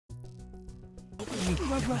The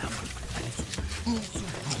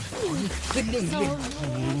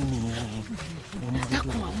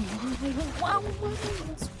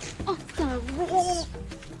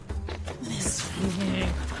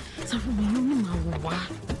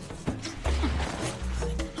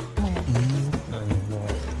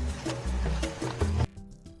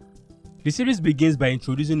series begins by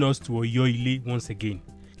introducing us to Oyo once again,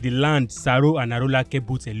 the land Saro and Arolake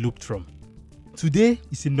both eloped from. Today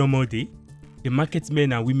is a normal day. The market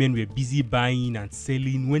men and women were busy buying and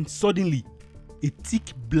selling when suddenly a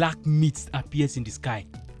thick black mist appears in the sky.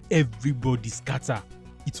 Everybody scatter.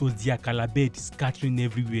 It was the Akalabed scattering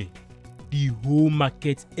everywhere. The whole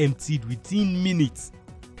market emptied within minutes.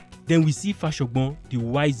 Then we see Fashogbon, the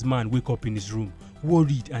wise man, wake up in his room,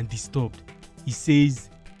 worried and disturbed. He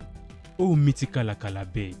says, "Oh, mythical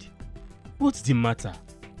Akalabed, what's the matter?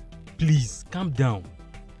 Please, calm down."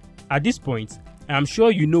 At this point, I am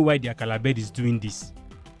sure you know why the Akalabed is doing this.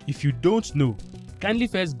 If you don't know, kindly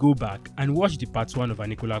first go back and watch the part 1 of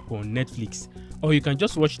Anikulapo on Netflix, or you can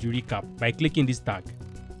just watch the recap by clicking this tag.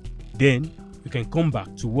 Then, you can come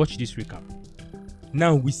back to watch this recap.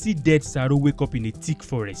 Now, we see dead Saro wake up in a thick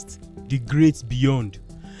forest, the great beyond.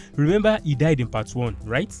 Remember, he died in part 1,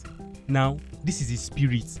 right? Now, this is his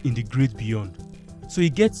spirit in the great beyond. So he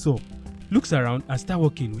gets up, looks around and starts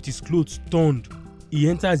walking with his clothes torn. He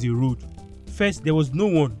enters a road. First, there was no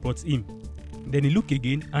one but him. Then he looked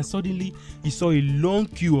again and suddenly he saw a long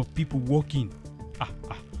queue of people walking.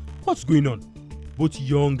 What's going on? Both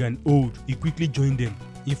young and old, he quickly joined them.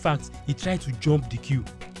 In fact, he tried to jump the queue.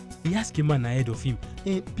 He asked a man ahead of him,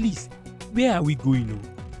 "Please, where are we going?"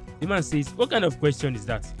 The man says, "What kind of question is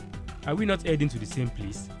that? Are we not heading to the same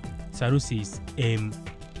place?" Saro says,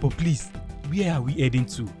 "But please, where are we heading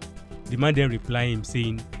to?" The man then replied him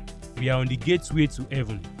saying, "We are on the gateway to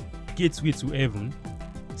heaven." Gateway to heaven?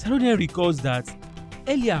 Saro then recalls that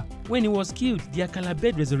earlier when he was killed, the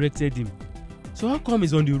Akalabed resurrected him. So how come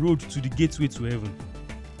he's on the road to the gateway to heaven?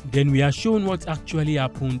 Then we are shown what actually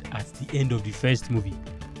happened at the end of the first movie.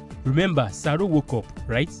 Remember, Saro woke up,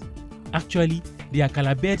 right? Actually, the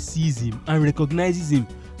Akalabed sees him and recognizes him,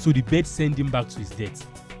 so the bird sends him back to his death.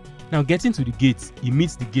 Now getting to the gate, he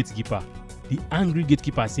meets the gatekeeper. The angry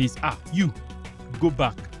gatekeeper says, "You, go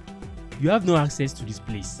back. You have no access to this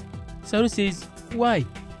place." Saro says, "Why?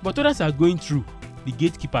 But others are going through." The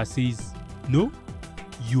gatekeeper says, "No,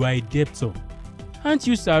 you are a debtor. Aren't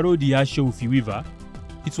you Saro the Ashofi weaver?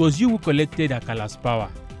 It was you who collected Akala's power.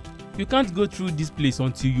 You can't go through this place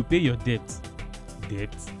until you pay your debt."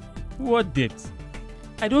 Debt? What debt?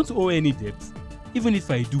 I don't owe any debt. Even if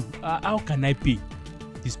I do, how can I pay?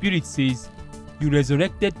 The spirit says, "You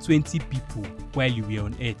resurrected 20 people while you were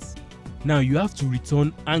on earth. Now you have to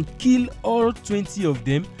return and kill all 20 of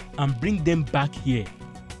them and bring them back here.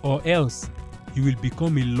 Or else, you will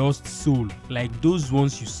become a lost soul like those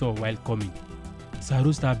ones you saw while coming."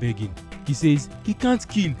 Saro starts begging. He says, "He can't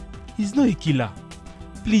kill. He's not a killer.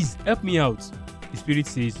 Please help me out." The spirit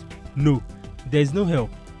says, "No, there's no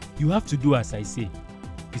help. You have to do as I say."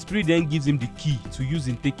 The spirit then gives him the key to use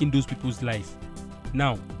in taking those people's life.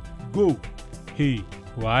 Now, go. Hey,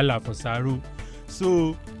 wahala for Saro.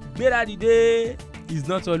 So, better the day is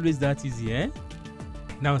not always that easy, eh?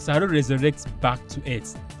 Now, Saro resurrects back to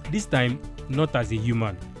earth. This time, not as a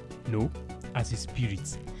human. No, as a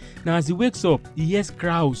spirit. Now, as he wakes up, he hears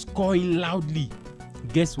crows cawing loudly.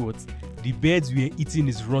 Guess what? The birds were eating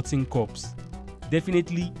his rotting corpse.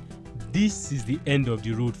 Definitely, this is the end of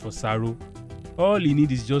the road for Saro. All he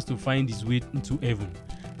needs is just to find his way into heaven.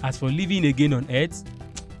 As for living again on earth,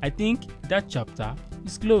 I think that chapter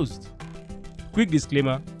is closed. Quick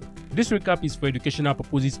disclaimer, this recap is for educational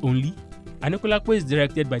purposes only. Anikulapo is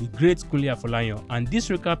directed by the great Kunle Afolayan, and this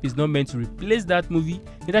recap is not meant to replace that movie,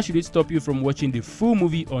 neither should it stop you from watching the full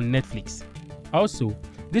movie on Netflix. Also,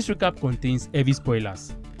 this recap contains heavy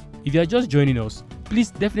spoilers. If you are just joining us, please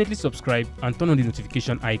definitely subscribe and turn on the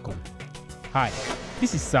notification icon. Hi,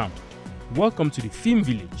 this is Sam. Welcome to the Film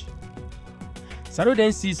Village. Saro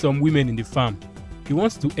then sees some women in the farm. He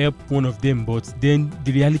wants to help one of them, but then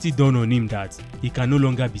the reality dawned on him that he can no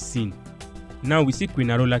longer be seen. Now we see Queen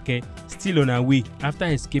Arolake still on her way after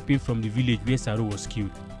escaping from the village where Saro was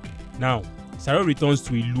killed. Now, Saro returns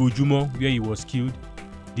to Ojumo where he was killed,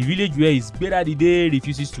 the village where his Gbedadide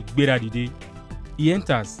refuses to Gbedadide. He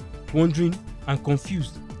enters, wondering and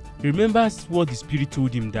confused. He remembers what the spirit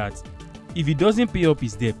told him that if he doesn't pay up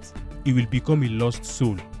his debt, he will become a lost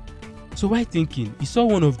soul. So while thinking, he saw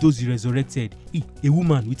one of those he resurrected, a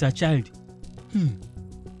woman with her child.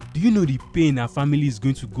 Do you know the pain her family is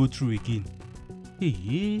going to go through again?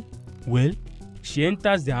 Well, she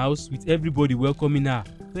enters the house with everybody welcoming her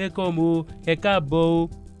welcome oh, ẹ káàbọ̀ o."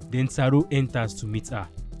 Then Saro enters to meet her.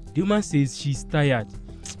 The woman says she's tired.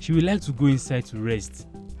 She would like to go inside to rest.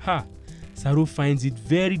 Saro finds it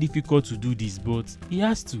very difficult to do this, but he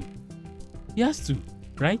has to. He has to,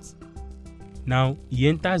 right? Now, he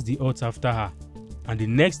enters the hut after her, and the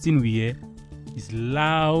next thing we hear is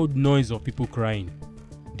loud noise of people crying.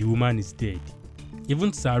 The woman is dead.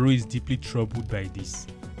 Even Saro is deeply troubled by this.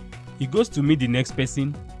 He goes to meet the next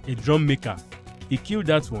person, a drum maker. He killed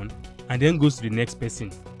that one, and then goes to the next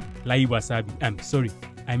person, Lai Wasabi.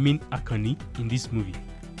 I mean Akani in this movie.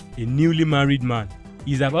 A newly married man.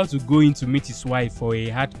 He's about to go in to meet his wife for a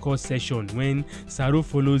hardcore session when Saro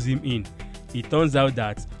follows him in. It turns out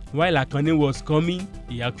that while Akani was coming,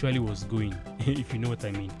 he actually was going, if you know what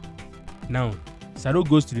I mean. Now, Saro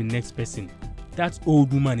goes to the next person. That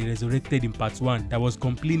old woman he resurrected in part 1 that was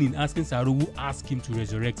complaining, asking Saro who asked him to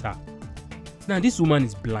resurrect her. Now, this woman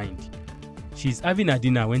is blind. She's having a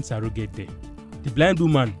dinner when Saro gets there. The blind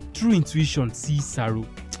woman, through intuition, sees Saro.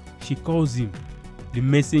 She calls him the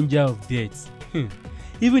messenger of death.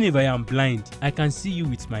 Even if I am blind, I can see you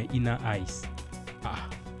with my inner eyes.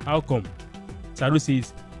 How come? Saro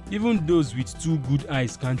says, even those with 2 good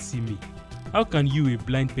eyes can't see me. How can you, a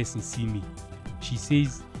blind person, see me? She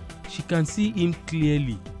says she can see him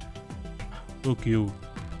clearly. Okay,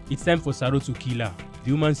 it's time for Saro to kill her.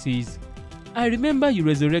 The woman says, I remember you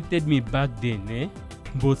resurrected me back then,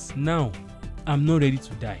 but now I'm not ready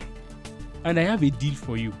to die. And I have a deal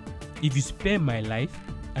for you. If you spare my life,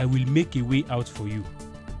 I will make a way out for you.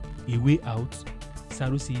 A way out?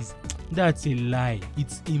 Saro says, that's a lie.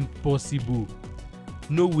 It's impossible.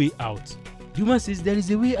 No way out. The woman says, there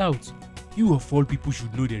is a way out. You of all people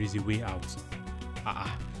should know there is a way out.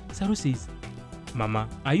 Saro says, Mama,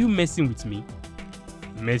 are you messing with me?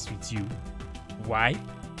 Mess with you? Why?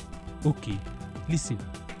 Okay, listen.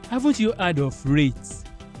 Haven't you heard of wraiths?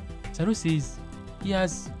 Saro says, he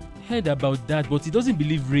has heard about that, but he doesn't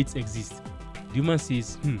believe wraiths exist. The woman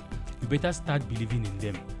says, you better start believing in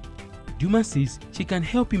them. The woman says she can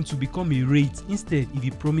help him to become a wraith instead if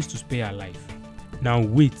he promised to spare her life. Now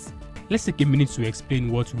wait, let's take a minute to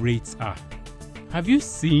explain what wraiths are. Have you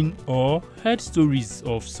seen or heard stories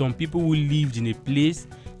of some people who lived in a place,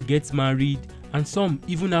 get married, and some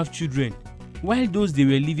even have children, while those they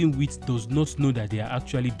were living with does not know that they are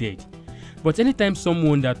actually dead? But anytime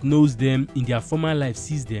someone that knows them in their former life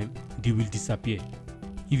sees them, they will disappear.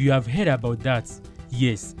 If you have heard about that,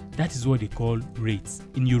 yes, that is what they call wraiths.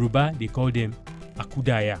 In Yoruba, they call them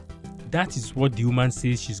akudaya. That is what the woman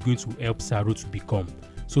says she's going to help Saro to become,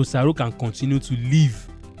 so Saro can continue to live.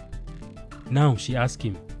 Now she asks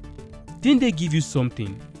him, didn't they give you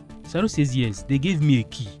something? Saro says yes, they gave me a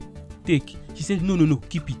key. Take. She said no,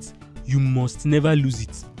 keep it. You must never lose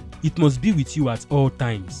it. It must be with you at all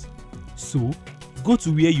times. So, go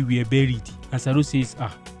to where you were buried. And Saro says,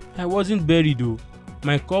 I wasn't buried though.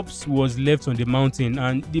 My corpse was left on the mountain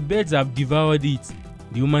and the birds have devoured it.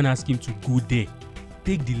 The woman asked him to go there.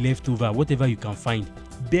 Take the leftover, whatever you can find.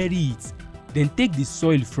 Bury it. Then take the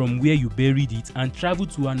soil from where you buried it and travel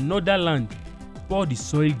to another land. Pour the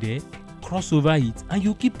soil there, cross over it, and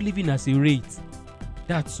you keep living as a wraith.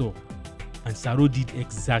 That's all. And Saro did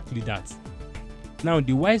exactly that. Now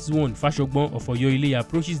the wise one, Fashogbon of Oyoile,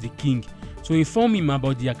 approaches the king to inform him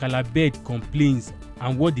about the Akala bird complaints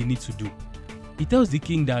and what they need to do. He tells the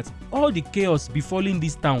king that all the chaos befalling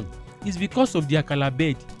this town is because of the Akala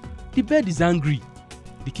bird. The bird is angry.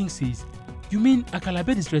 The king says, you mean Akala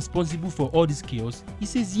bird is responsible for all this chaos? He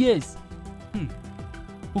says yes.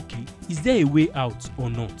 Okay, is there a way out or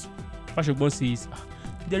not? Fashogbon says,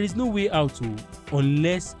 there is no way out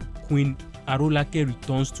unless Queen Arolake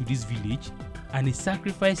returns to this village and a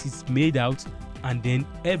sacrifice is made out, and then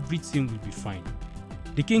everything will be fine.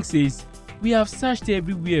 The king says, we have searched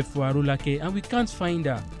everywhere for Arolake and we can't find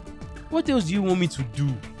her. What else do you want me to do?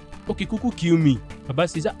 Okay, Kuku, kill me. Baba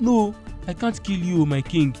says, no, I can't kill you, my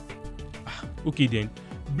king. Okay then,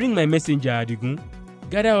 bring my messenger, Adigun.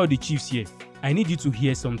 Gather all the chiefs here. I need you to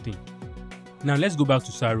hear something. Now let's go back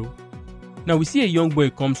to Saro. Now we see a young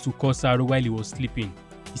boy comes to call Saro while he was sleeping.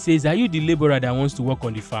 He says, are you the laborer that wants to work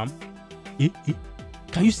on the farm?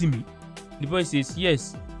 Can you see me? The boy says,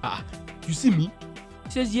 yes. You see me?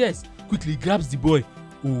 He says, yes. Quickly grabs the boy.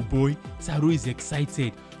 Oh boy, Saro is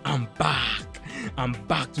excited. I'm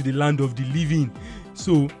back to the land of the living.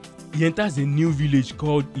 So he enters a new village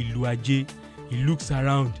called Iluaje. He looks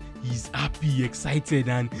around. He's happy, excited,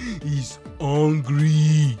 and he's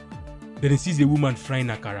hungry. Then he sees a woman frying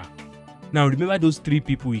akara. Now remember those 3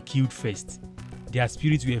 people he killed first. Their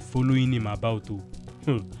spirits were following him about.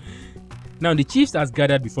 Now the chiefs has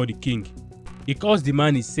gathered before the king. He calls the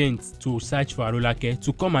man he sent to search for Arolake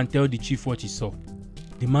to come and tell the chief what he saw.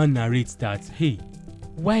 The man narrates that, hey,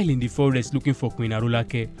 while in the forest looking for Queen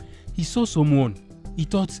Arolake, he saw someone. He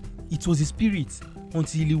thought it was a spirit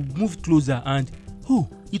until he moved closer and, oh,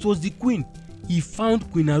 it was the queen. He found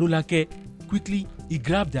Queen Arolake. Quickly, he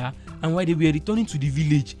grabbed her, and while they were returning to the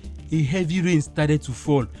village, a heavy rain started to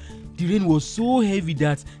fall. The rain was so heavy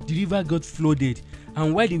that the river got flooded,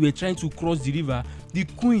 and while they were trying to cross the river, the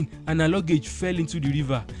queen and her luggage fell into the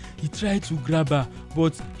river. He tried to grab her,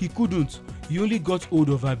 but he couldn't. He only got hold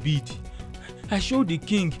of her bead. I showed the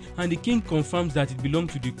king, and the king confirms that it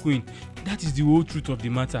belonged to the queen. That is the whole truth of the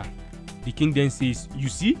matter. The king then says, you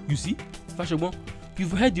see, Fashogbon,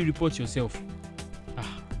 you've heard the report yourself.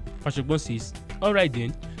 Fashogbon says, all right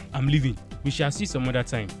then, I'm leaving. We shall see some other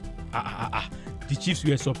time. The chiefs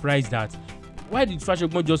were surprised that, why did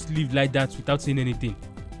Fashogbon just leave like that without saying anything?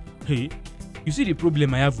 Hey, you see the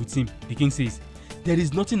problem I have with him, the king says. There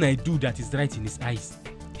is nothing I do that is right in his eyes.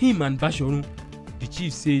 Him and Bashorun. The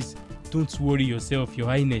chief says, don't worry yourself, your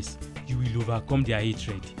highness. You will overcome their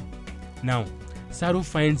hatred. Now, Saro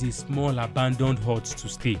finds a small abandoned hut to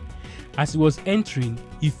stay. As he was entering,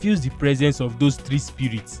 he feels the presence of those 3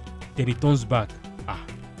 spirits. Then he turns back.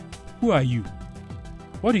 Who are you?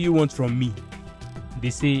 What do you want from me?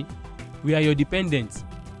 They say, we are your dependents.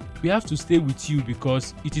 We have to stay with you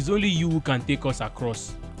because it is only you who can take us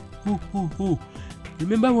across. Who?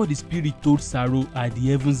 Remember what the spirit told Saro at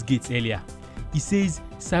the heavens gates earlier? He says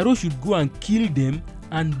Saro should go and kill them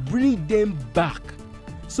and bring them back.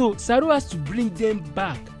 So Saro has to bring them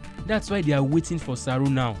back. That's why they are waiting for Saro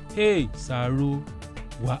now. Hey, Saro,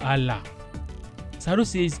 wahala. Saro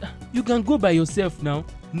says, you can go by yourself now.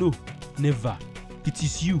 No, never. It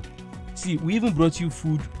is you. See, we even brought you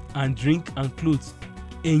food and drink and clothes.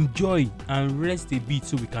 Enjoy and rest a bit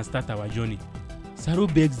so we can start our journey. Saro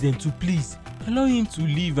begs them to please allow him to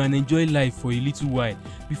live and enjoy life for a little while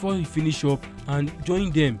before he finish up and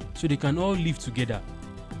join them so they can all live together.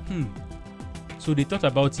 So they thought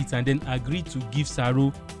about it and then agreed to give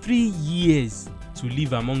Saro 3 years to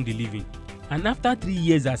live among the living. And after 3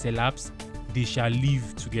 years has elapsed, they shall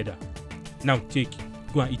live together. Now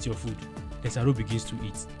go and eat your food. Then Saro begins to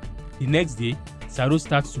eat. The next day, Saro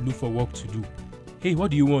starts to look for work to do. Hey,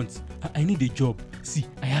 what do you want? I need a job. See,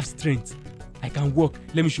 I have strength. I can walk.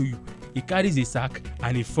 Let me show you. He carries a sack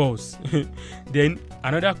and he falls. Then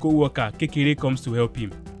another co-worker, Kekere, comes to help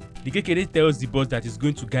him. The Kekere tells the boss that he's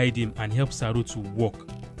going to guide him and help Saro to walk.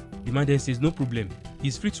 The man then says no problem.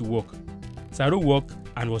 He's free to walk. Saro walked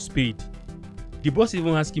and was paid. The boss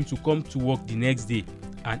even asked him to come to work the next day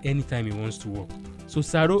and anytime he wants to work. So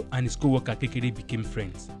Saro and his co-worker Kekere became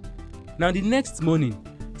friends. Now the next morning,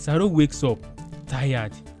 Saro wakes up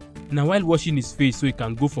tired. Now while washing his face so he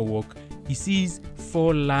can go for work, he sees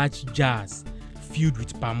 4 large jars filled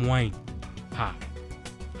with palm wine.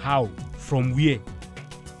 How? From where?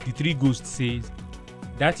 The 3 ghosts says,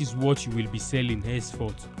 that is what you will be selling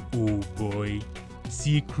henceforth. Oh boy,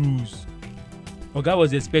 sea cruise. Oga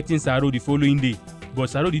was expecting Saro the following day, but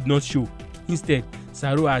Saro did not show. Instead,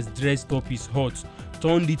 Saro has dressed up his hut,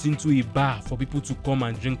 turned it into a bar for people to come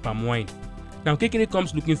and drink palm wine. Now Kekere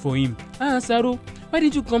comes looking for him. Saro, why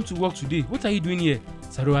did you come to work today? What are you doing here?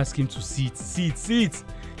 Saro asks him to sit.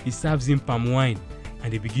 He serves him palm wine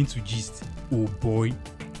and they begin to gist. Oh boy,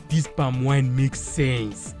 this palm wine makes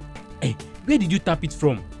sense. Hey, where did you tap it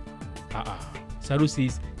from? Saro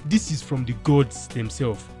says, this is from the gods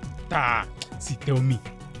themselves. See, tell me.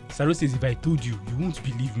 Saro says, if I told you, you won't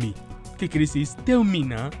believe me. Kekere says, tell me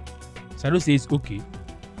now. Saro says, okay.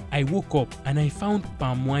 I woke up and I found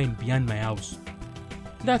palm wine behind my house.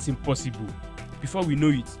 That's impossible. Before we know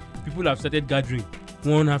it, people have started gathering,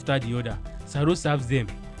 one after the other. Saro serves them.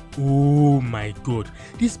 Oh my god,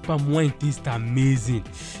 this palm wine tastes amazing.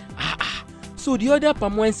 So the other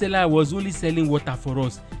palm wine seller was only selling water for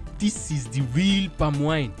us. This is the real palm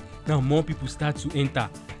wine. Now more people start to enter.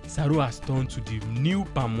 Saro has turned to the new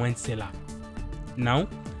palm wine seller. Now,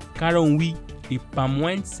 Karonwi, a palm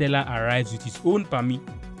wine seller, arrives with his own palmy.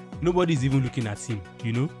 Nobody's even looking at him,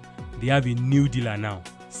 They have a new dealer now,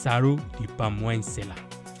 Saro, the palm wine seller.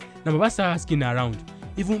 Now Baba starts asking around.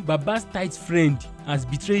 Even Baba's tight friend has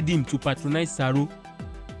betrayed him to patronize Saro.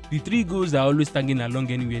 The 3 ghosts are always tagging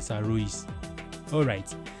along anywhere Saro is.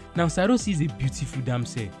 Alright, now Saro sees a beautiful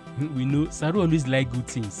damsel. We know Saro always likes good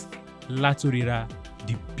things. Latorera,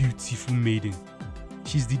 the beautiful maiden.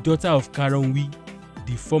 She's the daughter of Karonwi,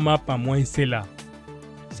 the former palm wine seller.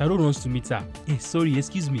 Saro runs to meet her. Hey, sorry,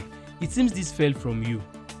 excuse me. It seems this fell from you.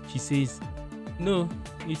 She says, no,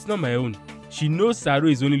 it's not my own. She knows Saro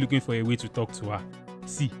is only looking for a way to talk to her.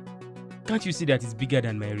 See, Can't you see that it's bigger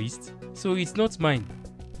than my wrist? So it's not mine.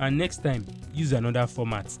 And next time, use another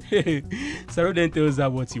format. Saro then tells her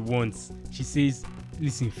what he wants. She says,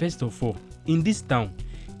 listen, first of all, in this town,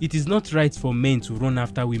 it is not right for men to run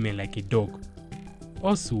after women like a dog.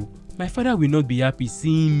 Also, my father will not be happy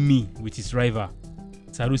seeing me with his rival.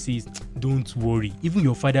 Saro says, don't worry, even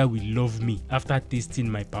your father will love me after tasting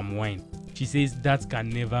my palm wine. She says that can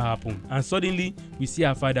never happen. And suddenly, we see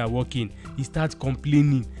her father walking. He starts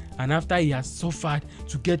complaining. And after he has suffered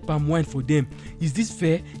to get palm wine for them, is this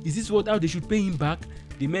fair? Is this how they should pay him back?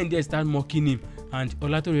 The men there start mocking him. And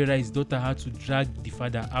Olatorera, his daughter, had to drag the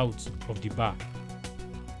father out of the bar.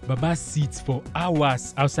 Baba sits for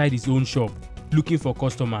hours outside his own shop looking for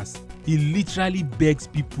customers. He literally begs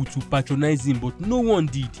people to patronize him, but no one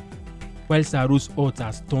did. While Saro's hut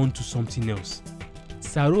has turned to something else.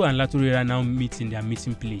 Saro and Latorera now meet in their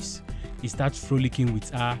meeting place. He starts frolicking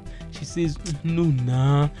with her. She says, no,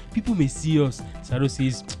 nah, people may see us. Saro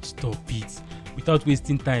says, stop it. Without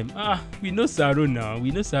wasting time, we know Saro now.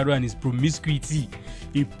 We know Saro and his promiscuity.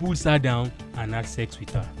 He pulls her down and has sex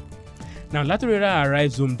with her. Now, Latorera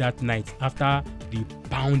arrives home that night after the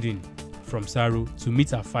pounding from Saro to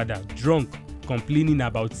meet her father, drunk, complaining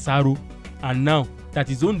about Saro. And now that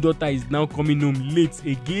his own daughter is now coming home late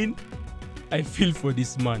again, I feel for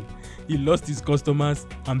this man. He lost his customers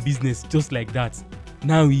and business just like that.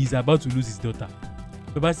 Now he is about to lose his daughter.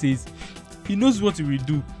 Baba says he knows what he will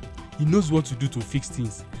do. He knows what to do to fix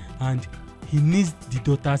things. And he needs the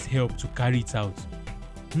daughter's help to carry it out.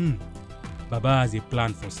 Baba has a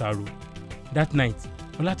plan for Saro. That night,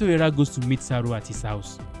 Olatorera goes to meet Saro at his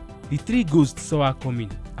house. The three ghosts saw her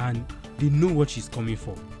coming and they know what she's coming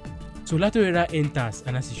for. So Olatorera enters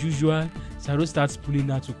and as usual, Saro starts pulling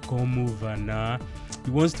her to come over now. He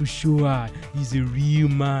wants to show her he's a real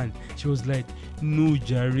man. She was like, no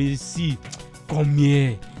jare, see, come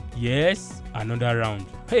here. Yes, another round.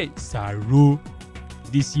 Hey, Saro,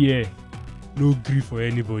 this year, no grief for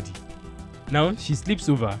anybody. Now she sleeps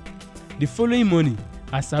over. The following morning,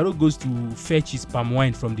 as Saro goes to fetch his palm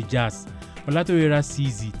wine from the jars, Olatorera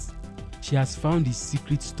sees it. She has found his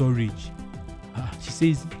secret storage. She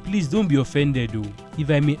says, please don't be offended though, if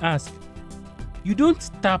I may ask. You don't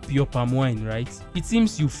tap your palm wine, right? It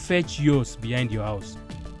seems you fetch yours behind your house.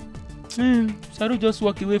 Saro just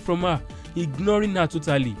walked away from her, ignoring her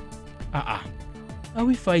totally. Are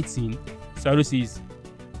we fighting? Saro says,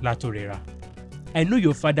 Latorera, I know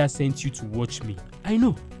your father sent you to watch me. I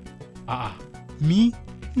know. Me?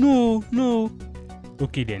 No.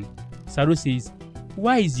 Okay then. Saro says,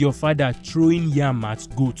 why is your father throwing yam at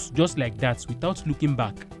goats just like that without looking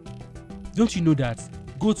back? Don't you know that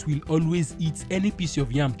goats will always eat any piece of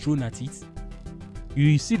yam thrown at it?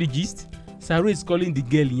 You see the gist? Saro is calling the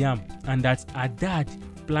girl yam and that her dad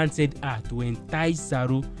planted her to entice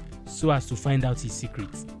Saro so as to find out his secret.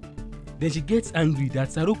 Then she gets angry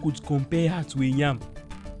that Saro could compare her to a yam.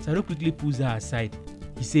 Saro quickly pulls her aside.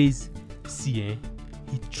 He says, see,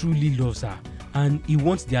 he truly loves her and he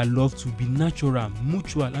wants their love to be natural,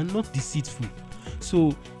 mutual and not deceitful.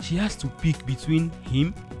 So she has to pick between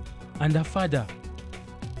him and her father.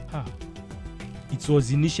 It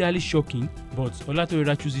was initially shocking, but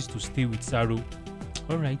Olatorera chooses to stay with Saro.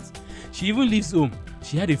 Alright. She even leaves home.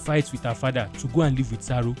 She had a fight with her father to go and live with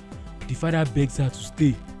Saro. The father begs her to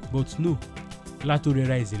stay, but no.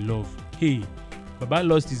 Olatorera is in love. Hey, Baba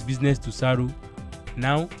lost his business to Saro.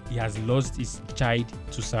 Now he has lost his child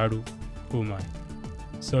to Saro. Oh man.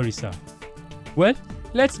 Sorry, sir. Well,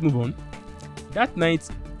 let's move on. That night,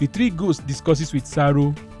 the three ghosts discusses with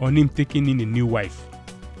Saro on him taking in a new wife.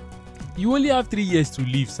 You only have 3 years to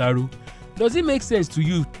live, Saro. Does it make sense to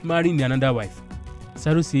you marrying another wife?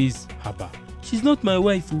 Saro says, Haba, she's not my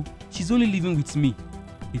wife, she's only living with me.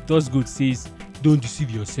 The third goat says, don't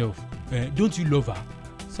deceive yourself. Don't you love her?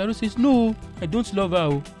 Saro says, no, I don't love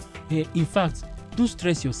her. In fact, don't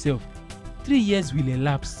stress yourself. 3 years will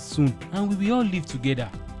elapse soon and we will all live together.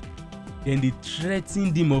 Then they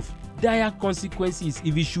threatened him of dire consequences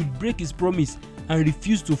if he should break his promise and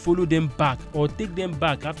refuse to follow them back or take them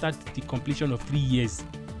back after the completion of 3 years.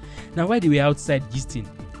 Now while they were outside gisting,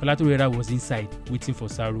 Olatorera was inside waiting for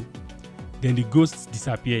Saro. Then the ghost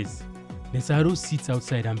disappears. Then Saro sits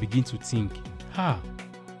outside and begins to think,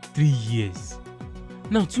 3 years.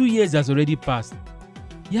 Now 2 years has already passed.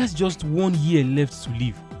 He has just 1 year left to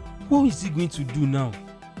live. What is he going to do now?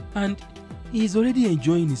 And he is already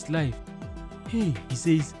enjoying his life. Hey, he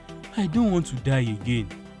says, I don't want to die again.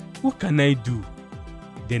 What can I do?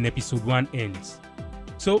 Then episode 1 ends.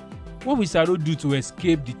 So, what will Saro do to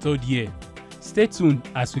escape the 3rd year? Stay tuned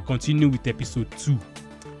as we continue with episode 2.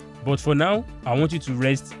 But for now, I want you to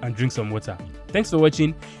rest and drink some water. Thanks for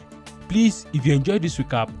watching. Please, if you enjoyed this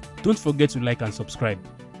recap, don't forget to like and subscribe.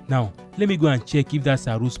 Now, let me go and check if that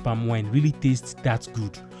Saro's palm wine really tastes that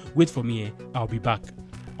good. Wait for me, I'll be back.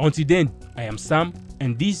 Until then, I am Sam,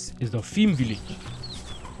 and this is the Film Village.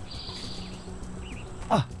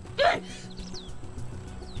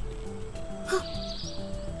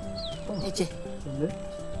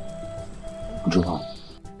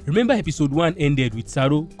 Remember episode 1 ended with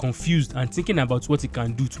Saro confused and thinking about what he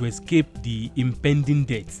can do to escape the impending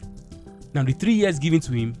death. Now the 3 years given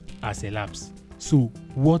to him has elapsed. So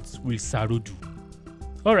what will Saro do?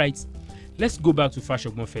 Alright, let's go back to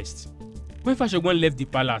Fashogbon first. When Fashogbon left the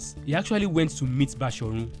palace, he actually went to meet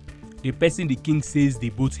Bashorun, the person the king says they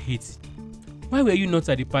both hate. Why were you not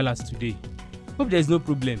at the palace today? Hope there's no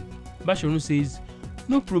problem. Bashorun says,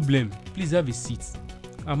 no problem, please have a seat.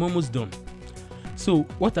 I'm almost done. So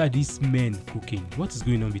what are these men cooking? What is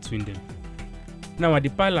going on between them? Now at the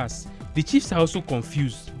palace, the chiefs are also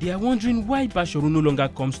confused. They are wondering why Bashorun no longer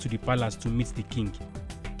comes to the palace to meet the king.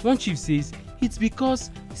 One chief says it's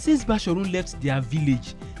because since Bashorun left their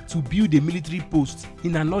village to build a military post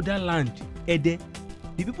in another land, Ede,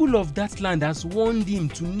 the people of that land has warned him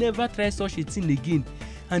to never try such a thing again,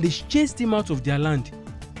 and they chased him out of their land.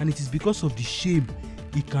 And it is because of the shame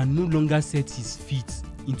he can no longer set his feet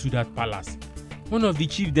into that palace. One of the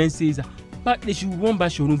chiefs then says, but they should warn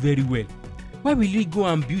Bashorun very well. Why will he go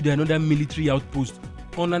and build another military outpost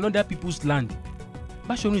on another people's land?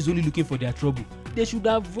 Bashorun is only looking for their trouble. They should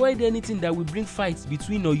avoid anything that will bring fights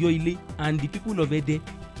between Oyoile and the people of Ede.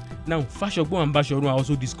 Now, Fashogbon and Bashorun are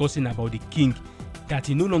also discussing about the king, that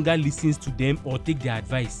he no longer listens to them or take their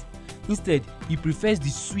advice. Instead, he prefers the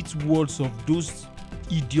sweet words of those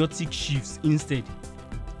idiotic chiefs instead.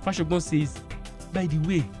 Fashogbon says, by the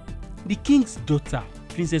way, the king's daughter,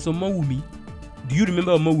 Princess Omowumi, do you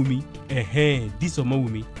remember Omowumi? This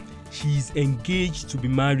Omowumi, she is engaged to be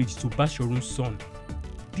married to Bashorun's son.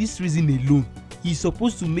 This reason alone is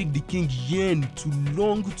supposed to make the king yearn to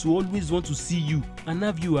long to always want to see you and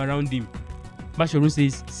have you around him. Bashorun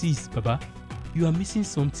says, sis, Baba, you are missing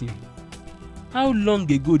something. How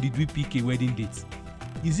long ago did we pick a wedding date?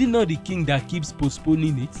 Is it not the king that keeps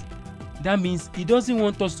postponing it? That means he doesn't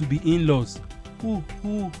want us to be in-laws.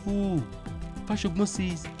 Fashogbon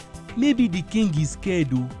says, maybe the king is scared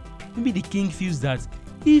though. Maybe the king feels that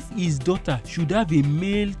if his daughter should have a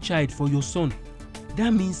male child for your son,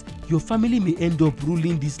 that means your family may end up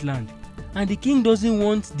ruling this land, and the king doesn't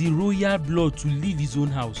want the royal blood to leave his own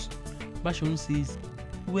house. Bashorun says,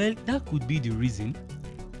 well, that could be the reason.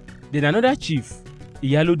 Then another chief,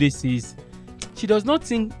 Iyalode, says she does not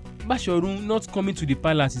think Bashorun not coming to the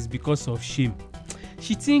palace is because of shame.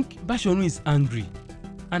 She thinks Bashorun is angry.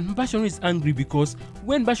 And Bashorun is angry because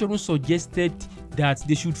when Bashorun suggested that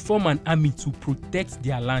they should form an army to protect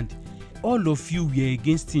their land, all of you were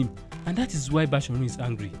against him, and that is why Bashorun is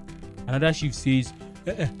angry. Another chief says,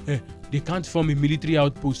 they can't form a military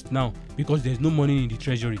outpost now because there's no money in the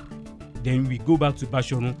treasury. Then we go back to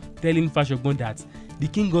Bashorun telling Fashogbon that the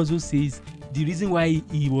king also says the reason why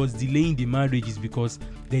he was delaying the marriage is because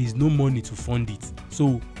there is no money to fund it.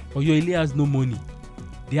 So Oyoile has no money.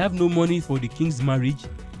 They have no money for the king's marriage.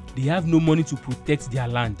 They have no money to protect their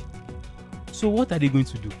land. So what are they going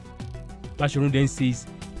to do? Bashorun then says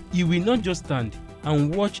he will not just stand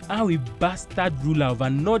and watch how a bastard ruler of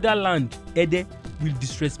another land, Ede, will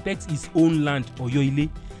disrespect his own land, Oyoile,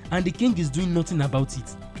 and the king is doing nothing about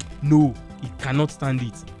it. No, he cannot stand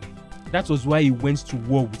it. That was why he went to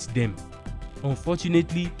war with them.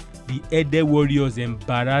 Unfortunately, the Ede warriors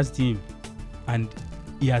embarrassed him, and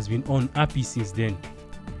he has been unhappy since then.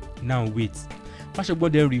 Now wait,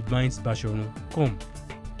 Fashogbon then reminds Bashorun, come,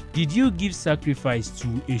 did you give sacrifice to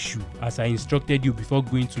Eshu as I instructed you before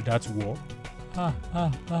going to that war?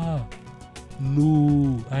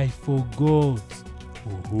 No, I forgot.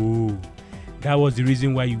 Oh, that was the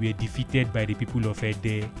reason why you were defeated by the people of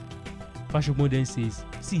Ede. Fashogbon then says,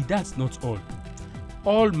 see, that's not all.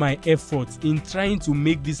 All my efforts in trying to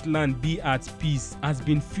make this land be at peace has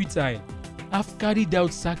been futile. I've carried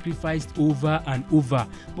out sacrifice over and over,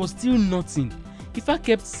 but still nothing. If I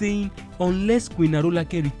kept saying, unless Queen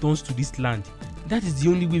Arolake returns to this land, that is the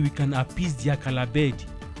only way we can appease their Kalabed.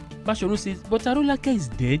 Bashorun says, but Arolake is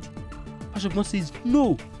dead. Fashogbon says,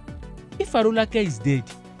 no. If Arolake is dead,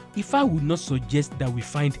 Ifa would not suggest that we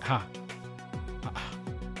find her.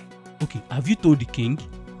 Okay, have you told the king?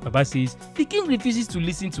 Baba says, the king refuses to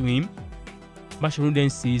listen to him. Bashorun then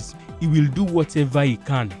says, he will do whatever he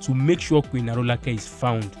can to make sure Queen Arolake is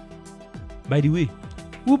found. By the way,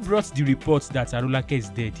 who brought the report that Arolake is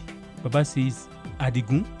dead? Baba says,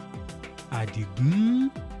 Adigun.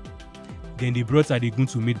 Adigun? Then they brought Adigun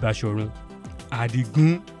to meet Bashorun.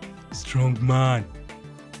 Adigun? Strong man.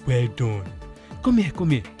 Well done. Come here,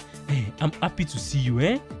 come here. I'm happy to see you,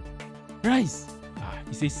 eh? Rise.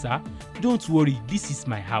 He says, sir, don't worry, this is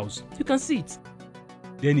my house. You can see it.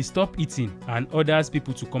 Then he stopped eating and orders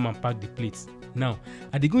people to come and pack the plates. Now,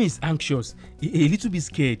 Adegun is anxious, a little bit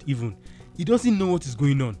scared even. He doesn't know what is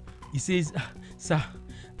going on. He says, sir,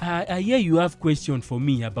 I hear you have question for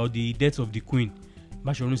me about the death of the queen.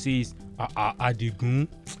 Bashorun says, Adegun,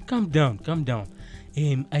 calm down, calm down.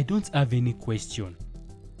 I don't have any question.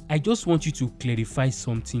 I just want you to clarify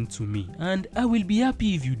something to me and I will be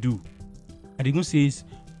happy if you do. Adegun says,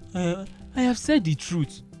 I have said the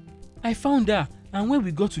truth. I found her and when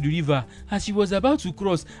we got to the river, as she was about to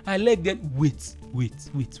cross, I let them... Wait.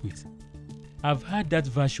 I've heard that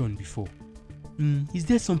version before. Is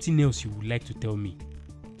there something else you would like to tell me?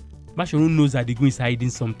 Bashorun knows Adegun is hiding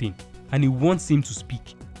something and he wants him to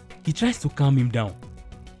speak. He tries to calm him down.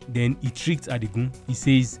 Then he tricked Adegun. He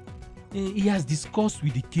says, he has discussed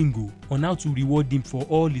with the king on how to reward him for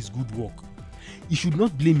all his good work. He should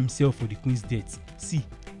not blame himself for the queen's death. See,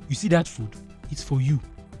 you see that food? It's for you.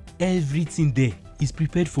 Everything there is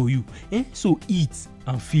prepared for you. So eat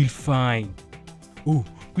and feel fine. Oh,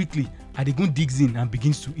 quickly, Adegun digs in and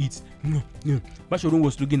begins to eat. Bashorun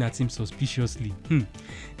was looking at him suspiciously.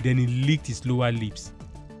 Then he licked his lower lips.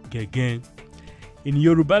 Again. In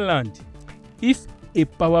Yoruba land, if a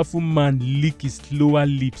powerful man lick his lower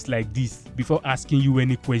lips like this before asking you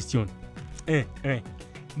any question,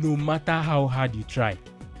 no matter how hard you try,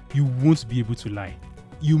 you won't be able to lie.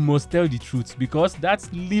 You must tell the truth because that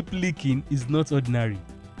lip licking is not ordinary.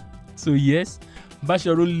 So yes,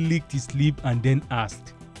 Bashorun licked his lip and then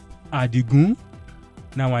asked, Adegun,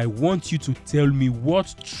 now I want you to tell me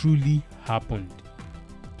what truly happened.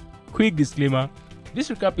 Quick disclaimer, this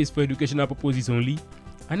recap is for educational purposes only.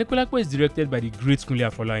 Anikulapo is directed by the great Kunle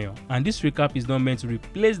Afolayan, and this recap is not meant to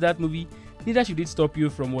replace that movie, neither should it stop you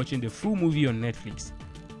from watching the full movie on Netflix.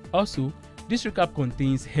 Also, this recap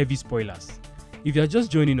contains heavy spoilers. If you are just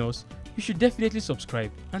joining us, you should definitely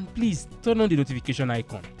subscribe and please turn on the notification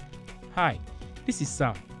icon. Hi, this is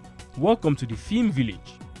Sam. Welcome to the Film Village.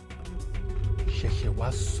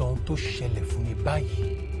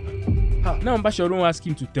 Now Bashorun asked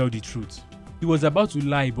him to tell the truth. He was about to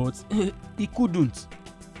lie, but he couldn't.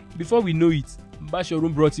 Before we know it,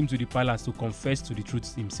 Bashorun brought him to the palace to confess to the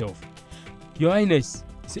truth himself. Your Highness,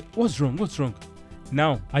 he said, what's wrong? What's wrong?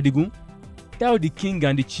 Now, Adegun, tell the king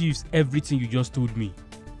and the chiefs everything you just told me.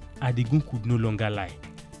 Adegun could no longer lie.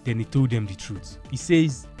 Then he told them the truth. He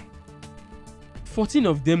says, 14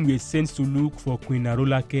 of them were sent to look for Queen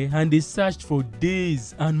Arolake and they searched for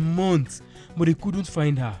days and months, but they couldn't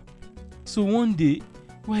find her. So one day,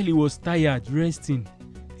 while he was tired, resting,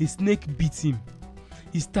 a snake bit him.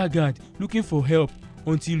 He staggered, looking for help,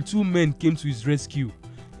 until 2 men came to his rescue.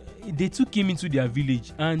 They took him into their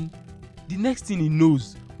village, and the next thing he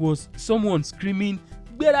knows was someone screaming,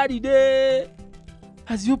 "Beradide!"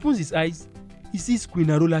 As he opens his eyes, he sees Queen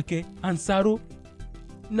Arolake and Saro.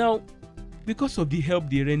 Now, because of the help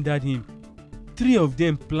they rendered him, 3 of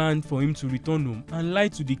them planned for him to return home and lie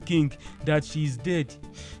to the king that she is dead.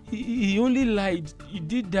 He only lied. He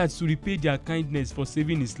did that to repay their kindness for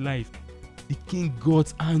saving his life. The king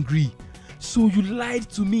got angry. So you lied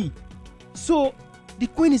to me. So the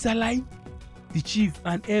queen is alive? The chief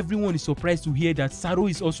and everyone is surprised to hear that Saro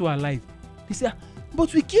is also alive. They say,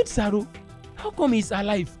 but we killed Saro. How come he's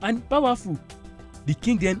alive and powerful? The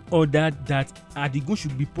king then ordered that Adegun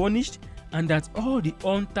should be punished and that all the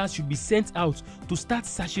hunters should be sent out to start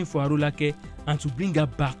searching for Arolake and to bring her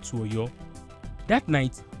back to Oyo. That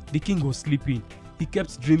night, the king was sleeping. He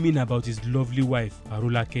kept dreaming about his lovely wife,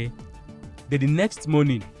 Arolake. Then the next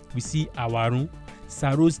morning, we see Awarun,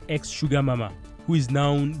 Saro's ex-sugar mama, who is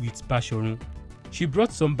now with Bashorun. She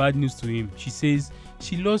brought some bad news to him. She says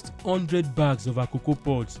she lost 100 bags of her cocoa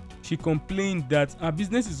pods. She complained that her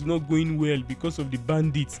business is not going well because of the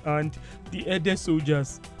bandits and the Ede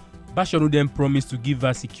soldiers. Bashorun then promised to give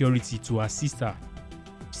her security to assist her.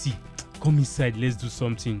 See, come inside, let's do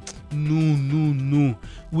something. No.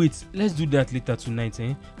 Wait, let's do that later tonight,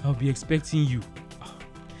 I'll be expecting you.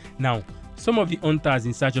 Now, some of the hunters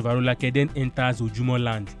in search of Arolake then enters Ojumo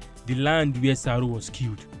land, the land where Saro was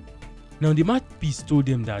killed. Now, the mouthpiece told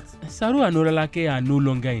them that Saro and Arolake are no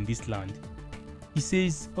longer in this land. He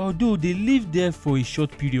says, although they lived there for a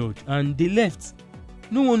short period and they left,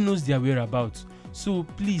 no one knows their whereabouts. So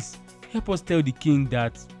please, help us tell the king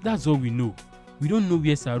that that's all we know. We don't know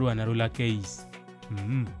where Saro and Arolake is.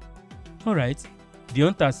 Alright, the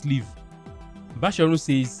hunters leave. Bashorun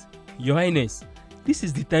says, Your Highness, this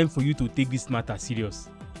is the time for you to take this matter serious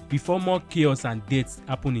before more chaos and deaths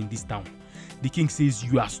happen in this town. The king says,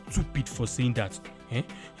 "You are stupid for saying that. Eh?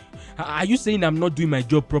 Are you saying I'm not doing my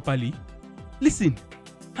job properly? Listen,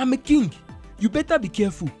 I'm a king. You better be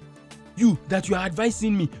careful. You that you are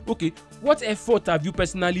advising me. Okay, what effort have you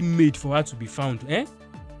personally made for her to be found? Eh?"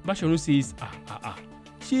 Basharun says,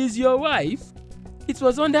 "She is your wife. It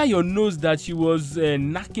was under your nose that she was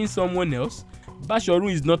knacking someone else."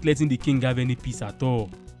 Basharun is not letting the king have any peace at all.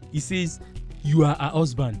 He says, "You are her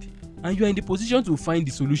husband and you are in the position to find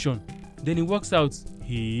the solution." Then he walks out.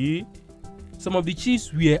 Hey, some of the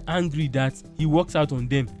chiefs were angry that he walks out on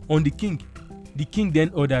them, on the king. The king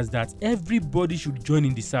then orders that everybody should join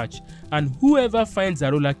in the search, and whoever finds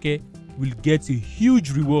Arolake will get a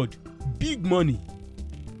huge reward, big money.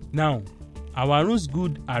 Now, Awarun's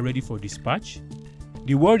goods are ready for dispatch.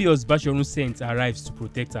 The warriors Basharun sent arrives to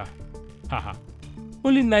protect her. Haha,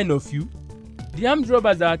 only 9 of you? The armed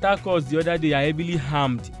robbers that attacked us the other day are heavily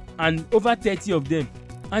armed, and over 30 of them,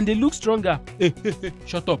 and they look stronger. Hey,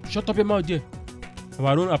 shut up your mouth there.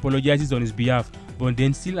 Awarun apologizes on his behalf, but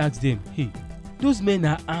then still asks them, "Hey, those men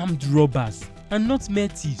are armed robbers and not mere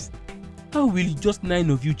thieves. How will just 9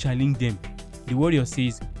 of you challenge them?" The warrior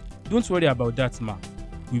says, "Don't worry about that, ma.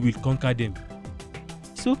 We will conquer them."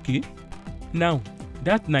 It's okay. Now,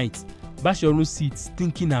 that night, Basharun sits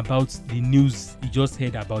thinking about the news he just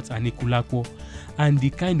heard about Anikulapo and the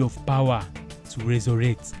kind of power to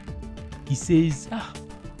resurrect. He says,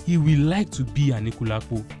 he will like to be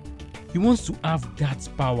Anikulapo. He wants to have that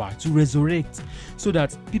power to resurrect so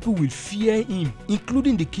that people will fear him,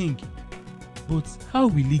 including the king. But how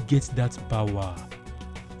will he get that power?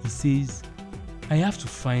 He says, "I have to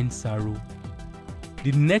find Saro."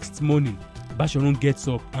 The next morning, Basharun gets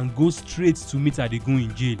up and goes straight to meet Adegun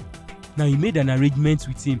in jail. Now he made an arrangement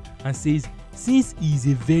with him and says, since he is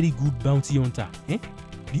a very good bounty hunter,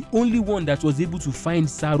 the only one that was able to find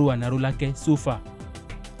Saro and Arolake so far,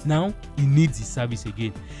 now he needs his service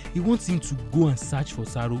again. He wants him to go and search for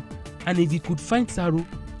Saro, and if he could find Saro,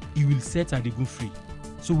 he will set Adegun free.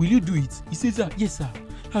 So will you do it? He says, "Yes sir,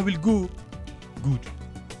 I will go." Good.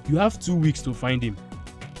 You have 2 weeks to find him.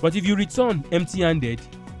 But if you return empty-handed,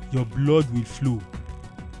 your blood will flow.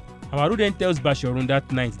 Awaru then tells Basharun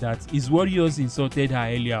that night that his warriors insulted her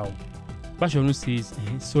earlier. Basharun says,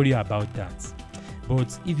 "Sorry about that.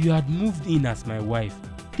 But if you had moved in as my wife,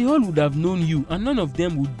 they all would have known you and none of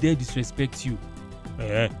them would dare disrespect you."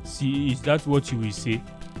 See, is that what you will say?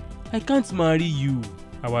 "I can't marry you,"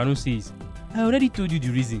 Awaru says. "I already told you the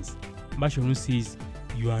reasons." Basharun says,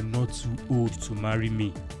 "You are not too old to marry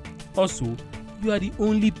me. Also, you are the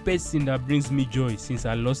only person that brings me joy since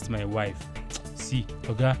I lost my wife. See,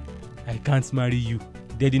 Oga, I can't marry you."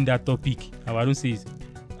 Dead in that topic, Awarun says,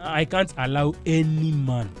 "I can't allow any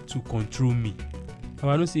man to control me."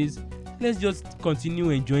 Awarun says, "Let's just continue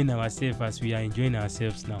enjoying ourselves as we are enjoying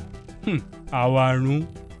ourselves now." Awarun,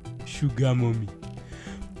 sugar mommy.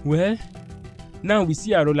 Well, now we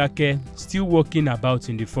see Arolake still walking about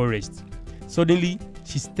in the forest. Suddenly,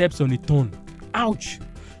 she steps on a thorn. Ouch!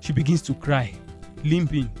 She begins to cry,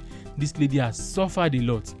 limping. This lady has suffered a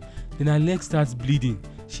lot. Then her leg starts bleeding.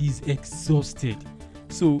 She is exhausted.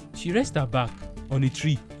 So she rests her back on a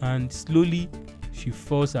tree and slowly she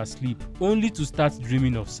falls asleep, only to start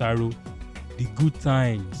dreaming of Saro, the good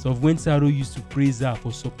times of when Saro used to praise her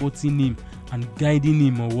for supporting him and guiding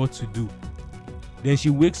him on what to do. Then she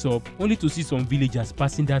wakes up only to see some villagers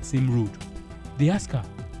passing that same road. They ask her,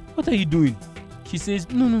 "What are you doing?" She says,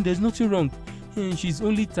 No, there's nothing wrong. And she's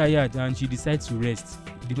only tired and she decides to rest.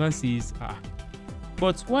 The man says,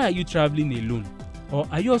 "But why are you traveling alone? Or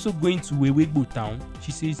are you also going to Wewegbo town?"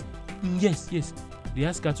 She says, Yes. They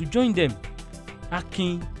ask her to join them.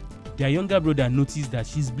 Akin, their younger brother, notices that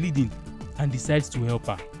she's bleeding and decides to help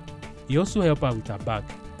her. He also helps her with her bag.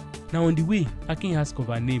 Now on the way, Akin asks of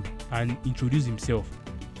her name and introduces himself.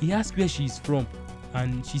 He asks where she is from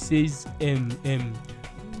and she says,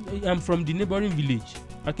 "I'm from the neighboring village."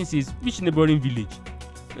 Akin says, "Which neighboring village?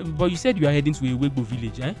 But you said you are heading to a Wegbo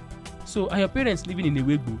village, eh? So are your parents living in a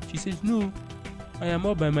Wegbo?" She says, "No, I am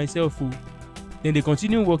all by myself." Then they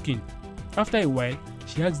continue walking. After a while,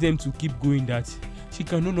 she asks them to keep going, that she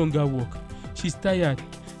can no longer walk. She's tired.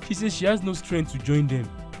 She says she has no strength to join them.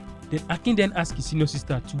 Then Akin then asks his senior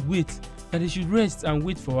sister to wait, that they should rest and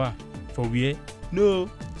wait for her. For where? No,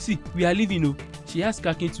 see, we are leaving. She asks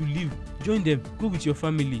Akin to leave, join them, go with your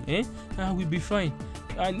family, we'll be fine.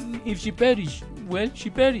 And if she perish, well, she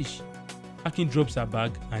perish. Akin drops her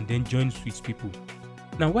bag and then joins with people.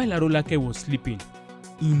 Now while Arolake was sleeping,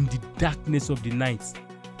 in the darkness of the night,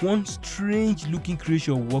 one strange looking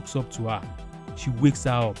creature walks up to her. She wakes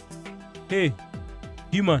her up. "Hey,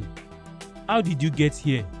 human, how did you get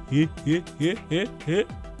here?" Hey.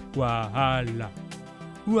 Wahala.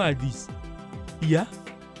 Who are these? Yeah?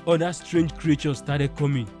 Other strange creatures started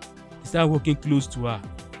coming. They started walking close to her.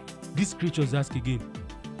 These creatures ask again,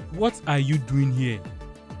 what are you doing here?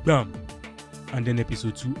 Bam! And then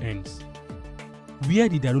episode 2 ends. Where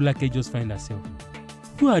did Arulake just find herself?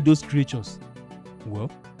 Who are those creatures? Well,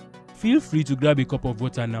 feel free to grab a cup of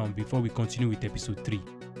water now before we continue with episode 3.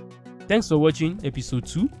 Thanks for watching episode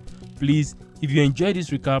 2. Please, if you enjoyed this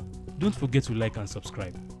recap, don't forget to like and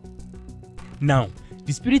subscribe. Now,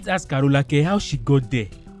 the spirit asks Arulake how she got there.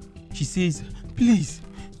 She says, please,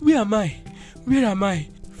 where am I? Where am I?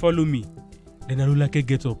 Follow me. Then Arulake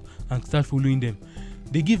gets up and starts following them.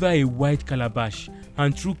 They give her a white calabash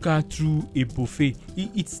and took her through a buffet.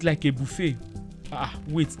 It's like a buffet.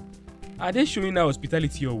 Wait. Are they showing her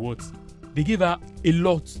hospitality or what? They gave her a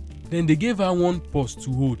lot. Then they gave her one purse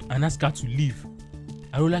to hold and asked her to leave.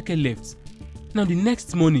 Arulake left. Now the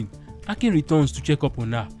next morning, Akin returns to check up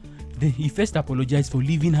on her. Then he first apologized for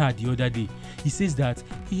leaving her the other day. He says that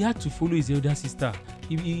he had to follow his elder sister.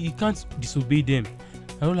 He can't disobey them.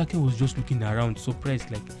 Arulake was just looking around,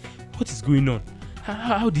 surprised, like, what is going on?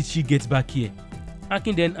 How did she get back here?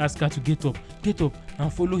 Akin then asked her to get up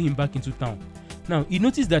and follow him back into town. Now, he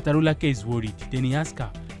noticed that Arulake is worried. Then he asked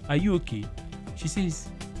her, are you okay? She says,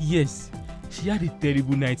 yes. She had a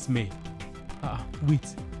terrible nightmare.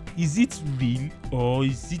 Wait, is it real or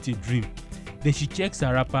is it a dream? Then she checks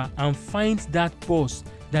her wrapper and finds that purse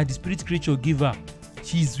that the spirit creature gave her.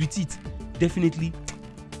 She is with it. Definitely,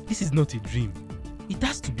 this is not a dream. It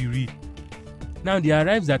has to be real. Now they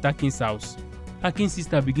arrives at Akin's house. Akin's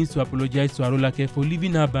sister begins to apologize to Arulake for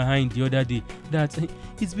leaving her behind the other day. That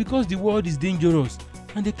it's because the world is dangerous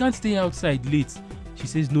and they can't stay outside late. She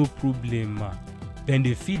says no problem, ma. Then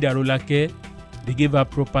they feed Arulake. They give her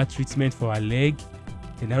proper treatment for her leg.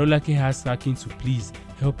 Then Arulake asks Akin to please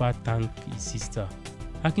help her thank his sister.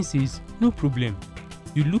 Akin says, no problem.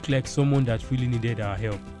 You look like someone that really needed our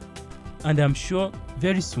help. And I'm sure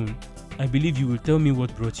very soon, I believe you will tell me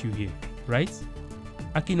what brought you here, right?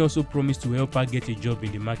 Akin also promised to help her get a job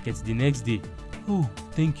in the market the next day. Oh,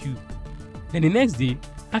 thank you. Then the next day,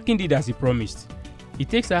 Akin did as he promised. He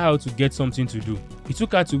takes her out to get something to do. He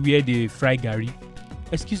took her to where they fry gari.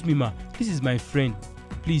 Excuse me, ma, this is my friend.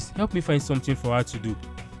 Please help me find something for her to do.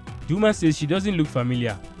 The woman says she doesn't look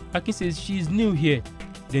familiar. Akin says she is new here.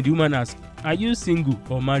 Then the woman asks, are you single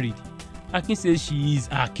or married? Akin says she is.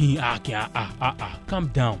 Akin, calm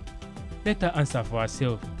down. Let her answer for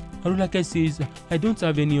herself. Arulake says, I don't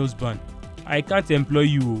have any husband. I can't employ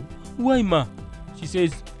you. Why, ma? She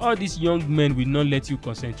says, all these young men will not let you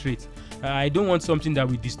concentrate. I don't want something that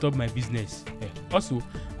will disturb my business. Also,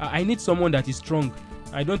 I need someone that is strong.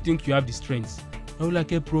 I don't think you have the strength.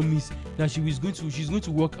 Arulake promised that she's going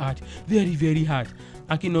to work hard, very, very hard.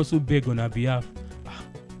 Akin also beg on her behalf.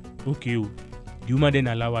 Okay, the woman then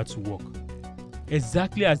allow her to work.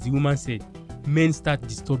 Exactly as the woman said, men start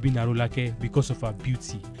disturbing Arulake because of her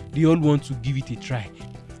beauty. They all want to give it a try.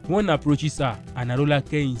 One approaches her and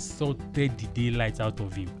Arulake insulted the daylight out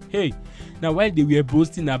of him. Hey, now while they were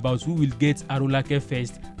boasting about who will get Arulake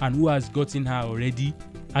first and who has gotten her already,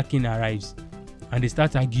 Akin arrives and they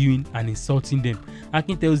start arguing and insulting them.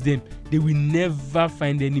 Akin tells them they will never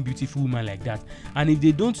find any beautiful woman like that, and if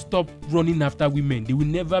they don't stop running after women, they will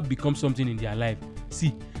never become something in their life.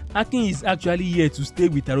 See, Akin is actually here to stay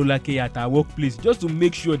with Arulake at her workplace just to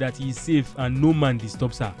make sure that he is safe and no man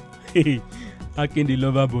disturbs her. Hey, Akin the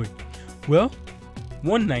lover boy. Well,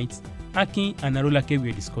 one night, Akin and Arulake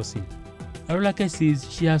were discussing. Arulake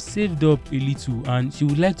says she has saved up a little and she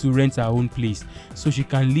would like to rent her own place so she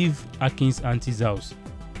can leave Akin's auntie's house.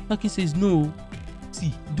 Akin says, no,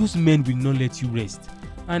 see, those men will not let you rest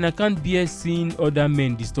and I can't bear seeing other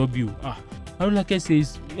men disturb you. Arulake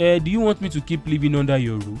says, do you want me to keep living under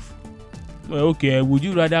your roof? Well, okay, would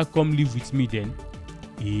you rather come live with me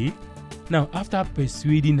then? Now, after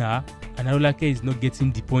persuading her and Arulake is not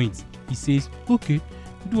getting the point, he says, okay,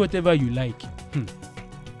 do whatever you like.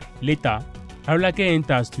 Later, Arulake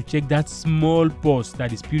enters to check that small purse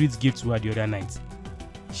that the spirits gave to her the other night.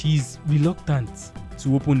 She is reluctant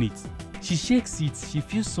to open it. She shakes it, she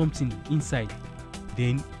feels something inside.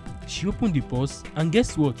 Then she opened the purse and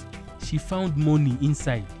guess what? She found money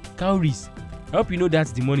inside. Cowries. I hope you know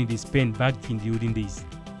that's the money they spent back in the olden days.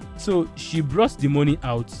 So she brought the money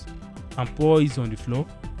out and poured it on the floor.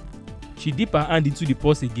 She dipped her hand into the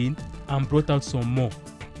purse again and brought out some more.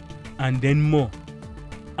 And then more.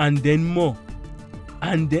 And then more.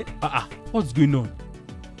 And then what's going on?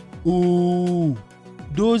 Oh,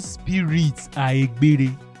 those spirits are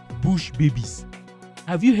Egbere, bush babies.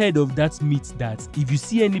 Have you heard of that myth that if you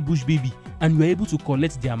see any bush baby and you are able to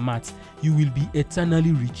collect their mat, you will be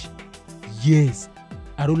eternally rich? Yes,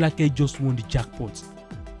 Arolake just won the jackpot.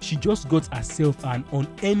 She just got herself an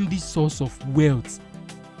unending source of wealth.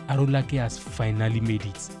 Arolake has finally made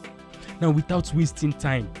it. Now, without wasting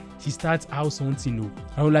time, she starts house hunting.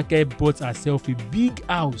 Arolake bought herself a big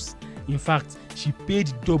house. In fact, she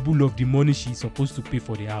paid double of the money she is supposed to pay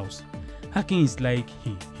for the house. Akin is like,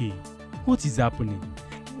 hey, what is happening?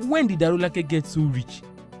 When did Arolake get so rich?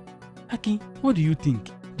 Akin, what do you think?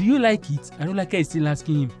 Do you like it? Arolake is still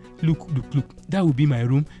asking him, look, that will be my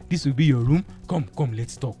room, this will be your room. Come,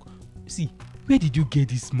 let's talk. See, where did you get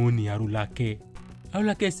this money, Arolake?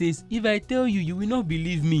 Arolake says, if I tell you, you will not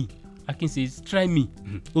believe me. Akin says, try me.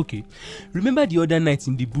 Okay. Remember the other night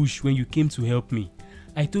in the bush when you came to help me?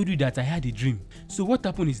 I told you that I had a dream. So what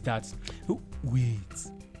happened is that... Oh, wait.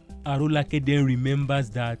 Arolake then remembers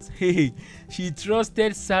that, hey, she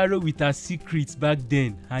trusted Saro with her secrets back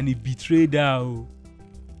then and he betrayed her.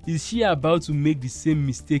 Is she about to make the same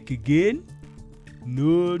mistake again?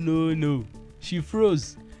 No. She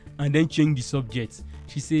froze and then changed the subject.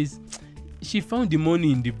 She says, she found the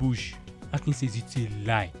money in the bush. Akin says it's a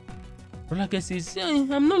lie. Arolake says,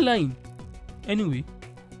 I'm not lying. Anyway,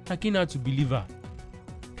 Akin had to believe her.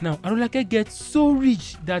 Now, Arolake gets so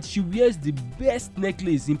rich that she wears the best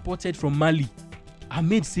necklace imported from Mali. Her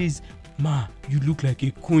maid says, Ma, you look like a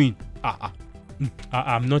queen.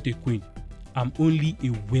 I'm not a queen. I'm only a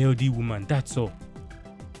wealthy woman, that's all.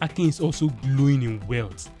 Akin is also glowing in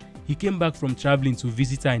wealth. He came back from traveling to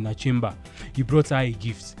visit her in her chamber. He brought her a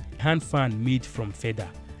gift, a hand fan made from feather.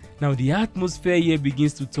 Now, the atmosphere here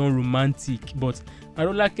begins to turn romantic, but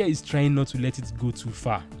Arolake is trying not to let it go too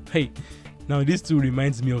far. Hey, now this too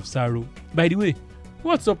reminds me of Saro. By the way,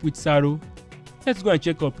 what's up with Saro? Let's go and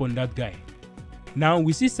check up on that guy. Now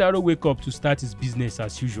we see Saro wake up to start his business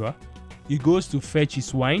as usual. He goes to fetch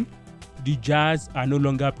his wine. The jars are no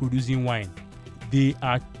longer producing wine. They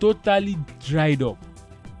are totally dried up.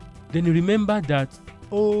 Then he remembered that,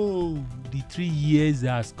 oh, the 3 years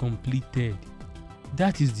has completed.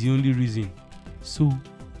 That is the only reason. So,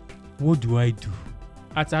 what do I do?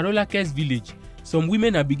 At Arolake's village, some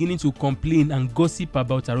women are beginning to complain and gossip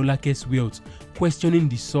about Arolake's wealth, questioning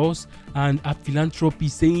the source and her philanthropy,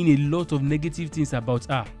 saying a lot of negative things about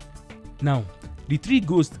her. Now, the 3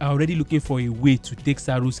 ghosts are already looking for a way to take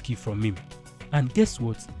Saro's key from him. And guess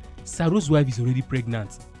what? Saro's wife is already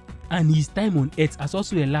pregnant. And his time on earth has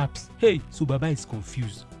also elapsed. Hey, so Baba is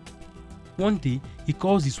confused. One day, he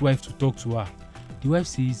calls his wife to talk to her. The wife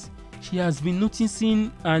says she has been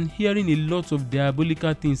noticing and hearing a lot of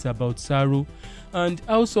diabolical things about Saro and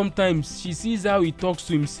how sometimes she sees how he talks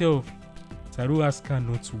to himself. Saro asks her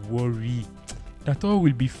not to worry, that all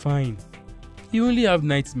will be fine. He only have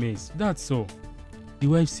nightmares, that's all. The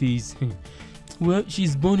wife says, well,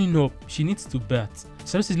 she's burning up, she needs to bath.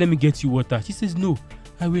 Saro says, let me get you water. She says, no,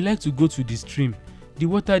 I would like to go to the stream. The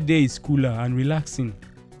water there is cooler and relaxing.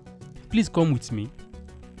 Please come with me.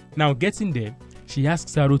 Now getting there, she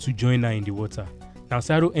asks Saro to join her in the water. Now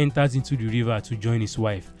Saro enters into the river to join his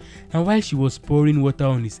wife. And while she was pouring water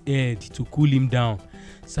on his head to cool him down,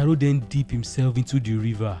 Saro then dipped himself into the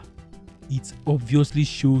river. It obviously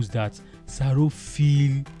shows that Saro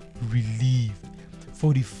feels relieved.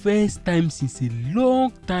 For the first time since a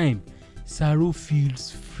long time, Saro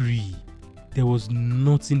feels free. There was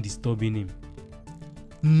nothing disturbing him.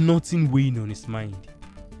 Nothing weighing on his mind.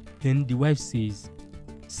 Then the wife says,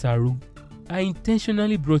 Saro, I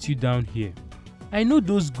intentionally brought you down here. I know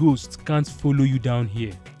those ghosts can't follow you down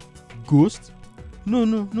here. Ghosts?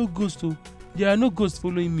 No ghosts. Oh. There are no ghosts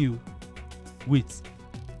following me. Wait,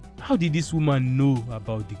 how did this woman know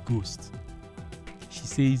about the ghost? She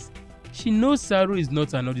says she knows Saro is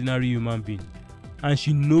not an ordinary human being and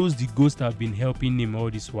she knows the ghosts have been helping him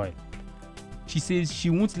all this while. She says she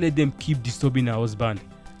won't let them keep disturbing her husband.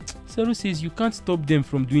 Saro says you can't stop them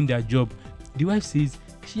from doing their job. The wife says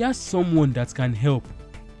she has someone that can help.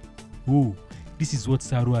 Oh, this is what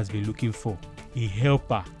Saro has been looking for. A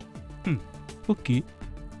helper. Okay,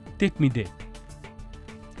 take me there.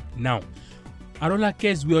 Now,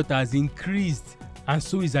 Arolake's wealth has increased and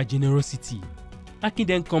so is her generosity. Akin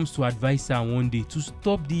then comes to advise her one day to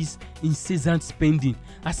stop this incessant spending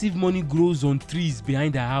as if money grows on trees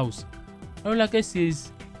behind her house. Arolake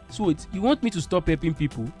says, so wait, you want me to stop helping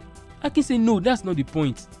people? Akin says, no, that's not the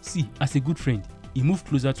point. See, as a good friend, he moved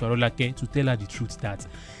closer to Arolake to tell her the truth that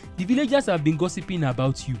the villagers have been gossiping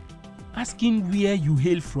about you, asking where you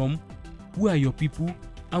hail from, who are your people,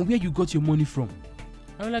 and where you got your money from.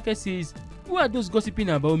 Arolake says, who are those gossiping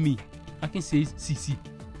about me? Akin says, see,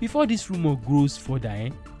 before this rumor grows further,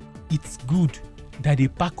 it's good that they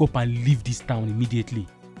pack up and leave this town immediately.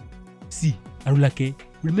 See, Arulake,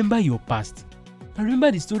 remember your past. I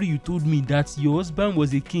remember the story you told me that your husband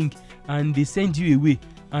was a king and they sent you away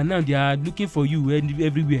and now they are looking for you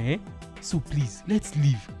everywhere. Eh? So please, let's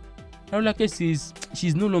leave. Arulake says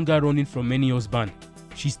she's no longer running from any husband.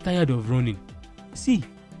 She's tired of running. See,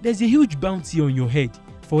 there's a huge bounty on your head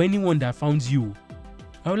for anyone that found you.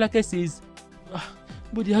 Arulake says,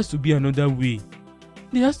 but there has to be another way.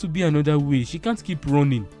 There has to be another way. She can't keep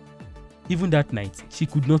running. Even that night, she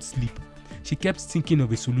could not sleep. She kept thinking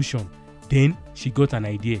of a solution. Then she got an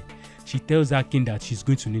idea. She tells her king that she's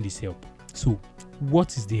going to need his help. So,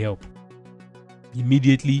 what is the help?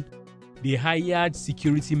 Immediately, they hired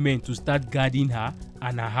security men to start guarding her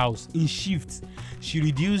and her house in shifts. She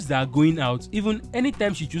reduced her going out. Even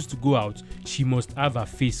anytime she chooses to go out, she must have her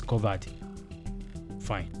face covered.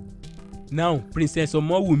 Fine. Now, Princess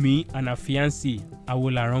Omowumi and her fiancé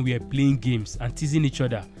Afolayan were playing games and teasing each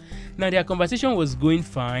other. Now, their conversation was going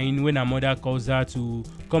fine when her mother calls her to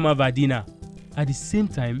come have a dinner. At the same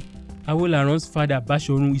time, Afolayan's father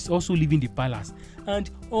Bashorun is also leaving the palace. And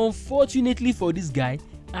unfortunately for this guy,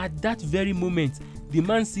 at that very moment, the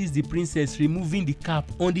man sees the princess removing the cap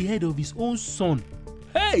on the head of his own son.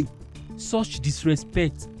 Hey! Such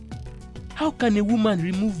disrespect. How can a woman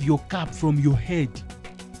remove your cap from your head?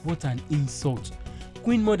 What an insult.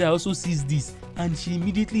 Queen Mother also sees this and she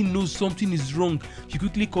immediately knows something is wrong. She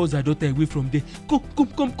quickly calls her daughter away from there.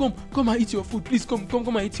 Come and eat your food. Please come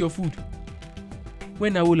and eat your food.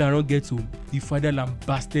 When Afolayan gets home, the father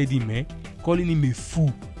lambasted him, calling him a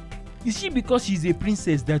fool. Is she because she's a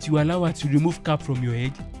princess that you allow her to remove cap from your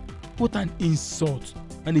head? What an insult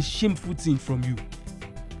and a shameful thing from you.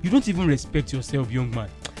 You don't even respect yourself, young man.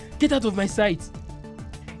 Get out of my sight.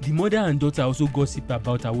 The mother and daughter also gossip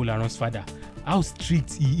about Afolayan's father, how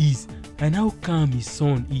strict he is and how calm his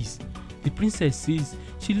son is. The princess says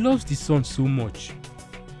she loves the son so much.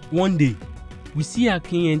 One day, we see our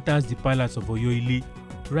king enters the palace of Oyoile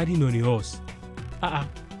riding on a horse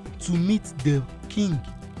to meet the king.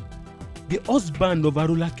 The husband of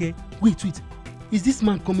Arulake. Wait, is this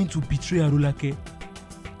man coming to betray Arulake?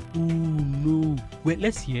 Oh no. Well,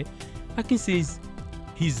 let's hear. Akin says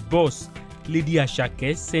his boss, Lady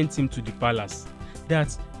Ashake, sent him to the palace.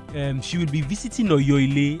 That she will be visiting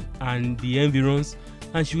Oyoile and the environs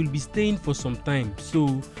and she will be staying for some time.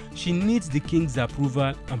 So she needs the king's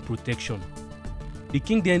approval and protection. The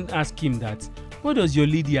king then asked him that, what does your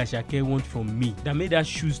Lady Ashake want from me that made her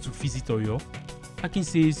choose to visit Oyo? Akin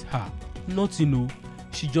says, nothing, no.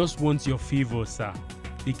 She just wants your favor, sir.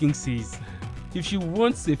 The king says, if she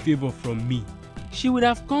wants a favor from me, she would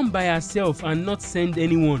have come by herself and not send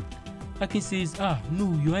anyone. Akin says,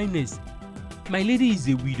 no, your highness. My lady is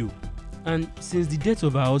a widow, and since the death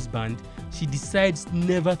of her husband, she decides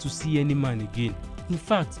never to see any man again. In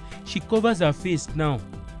fact, she covers her face now.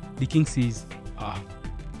 The king says,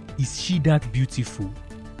 is she that beautiful?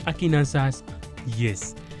 Akin answers,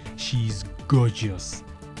 yes, she is gorgeous.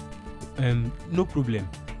 No problem.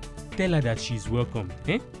 Tell her that she is welcome.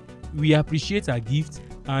 We appreciate her gift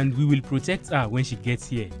and we will protect her when she gets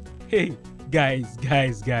here. Hey, guys.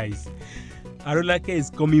 Arulake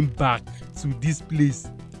is coming back to this place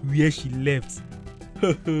where she left.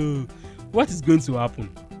 What is going to happen?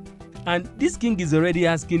 And this king is already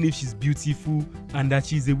asking if she's beautiful and that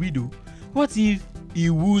she's a widow. What if he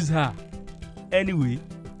woos her? Anyway,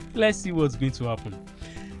 let's see what's going to happen.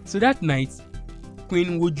 So that night,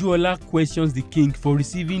 Queen Wojuola questions the king for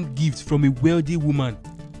receiving gifts from a wealthy woman.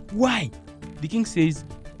 Why? The king says,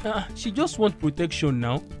 she just wants protection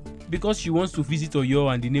now because she wants to visit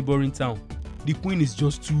Oyo and the neighboring town. The queen is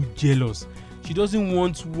just too jealous. She doesn't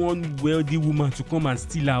want one wealthy woman to come and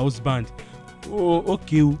steal her husband. Oh,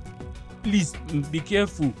 okay. Please, be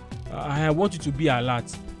careful. I want you to be alert.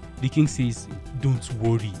 The king says, don't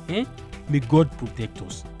worry. May God protect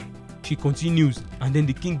us. She continues and then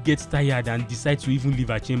the king gets tired and decides to even leave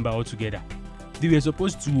her chamber altogether. They were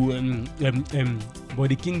supposed to, but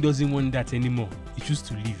the king doesn't want that anymore. He chooses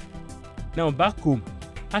to leave. Now back home,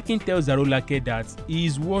 Akin tells Arulake that he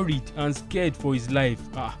is worried and scared for his life.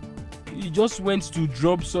 He just went to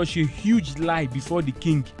drop such a huge lie before the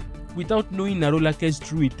king without knowing Arulake's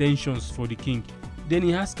true intentions for the king. Then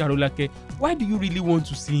he asks Arulake, why do you really want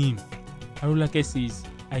to see him? Arulake says,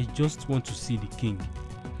 I just want to see the king.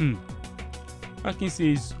 Akin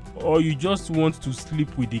says, or you just want to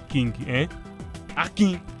sleep with the king,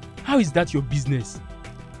 Akin, how is that your business?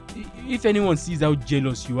 If anyone sees how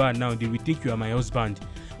jealous you are now, they will think you are my husband.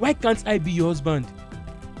 Why can't I be your husband?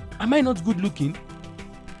 Am I not good looking?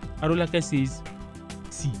 Arulake says,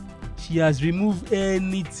 see, she has removed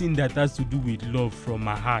anything that has to do with love from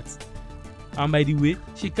my heart. And by the way,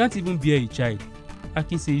 she can't even bear a child.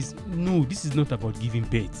 Akin says, no, this is not about giving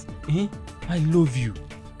birth. I love you.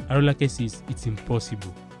 Arolake says, it's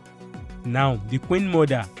impossible. Now, the queen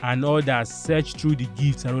mother and others search through the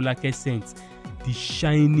gifts Arolake sent, the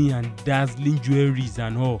shiny and dazzling jewelries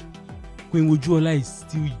and all. Queen Ojuola is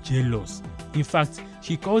still jealous. In fact,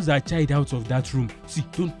 she calls her child out of that room. See,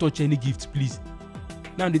 don't touch any gifts, please.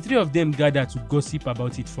 Now, the three of them gather to gossip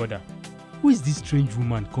about it further. Who is this strange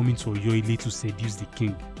woman coming to Oyoile to seduce the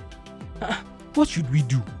king? What should we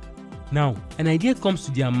do? Now, an idea comes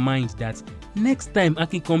to their mind that next time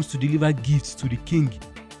Akin comes to deliver gifts to the king,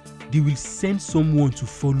 they will send someone to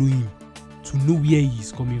follow him to know where he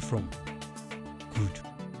is coming from. Good.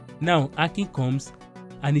 Now, Akin comes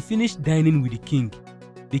and he finished dining with the king.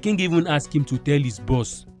 The king even asked him to tell his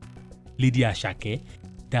boss, Lady Ashake,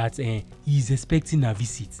 that he is expecting a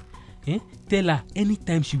visit. Tell her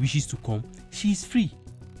anytime she wishes to come, she is free.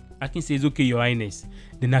 Akin says, okay, your highness.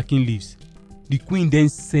 Then Akin leaves. The queen then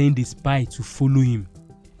sent a spy to follow him.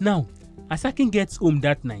 Now, as Akin gets home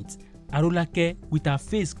that night, Arolake, with her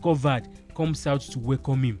face covered, comes out to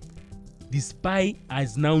welcome him. The spy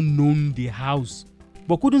has now known the house,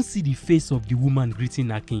 but couldn't see the face of the woman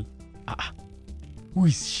greeting Akin. Who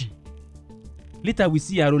is she? Later we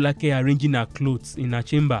see Arolake arranging her clothes in her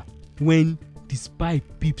chamber when the spy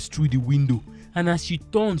peeps through the window, and as she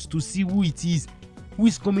turns to see who it is, who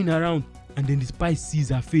is coming around, and then the spy sees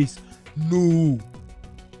her face. No!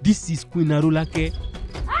 This is Queen Arolake.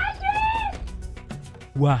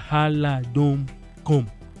 Wahala don come.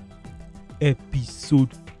 Episode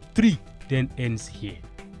 3 then ends here.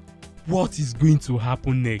 What is going to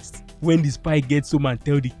happen next when the spy gets home and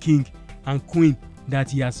tell the king and queen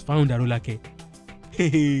that he has found Arolake?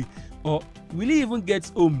 Or will he even get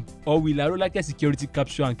home, or will Arolake security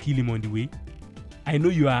capture and kill him on the way? I know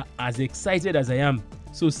you are as excited as I am,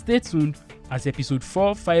 so stay tuned as episode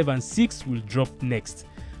 4, 5 and 6 will drop next.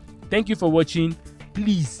 Thank you for watching.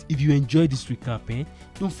 Please, if you enjoyed this recap,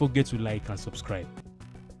 don't forget to like and subscribe.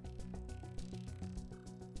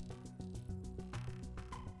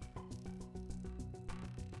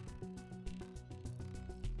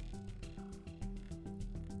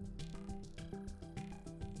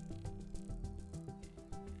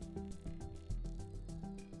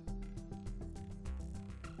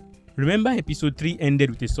 Remember, episode 3 ended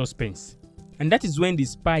with a suspense, and that is when the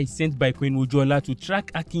spy sent by Queen Ojuola to track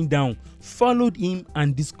Akin down followed him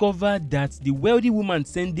and discovered that the wealthy woman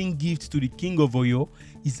sending gifts to the king of Oyo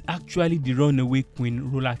is actually the runaway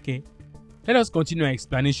Queen Rolake. Let us continue our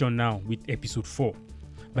explanation now with episode 4.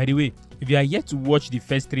 By the way, if you are yet to watch the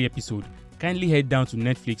first 3 episodes, kindly head down to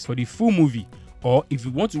Netflix for the full movie, or if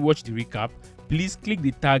you want to watch the recap, please click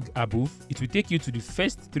the tag above. It will take you to the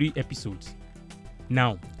first 3 episodes.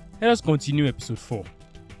 Now, let us continue episode 4.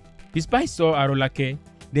 The spy saw Arolake,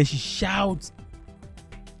 then she shouts,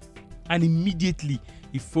 and immediately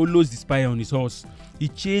he follows the spy on his horse. He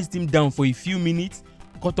chased him down for a few minutes,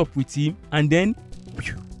 caught up with him, and then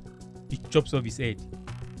he chops off his head.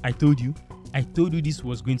 I told you this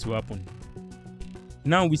was going to happen.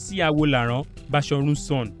 Now we see Awolayan, Bashorun's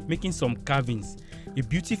son, making some carvings. A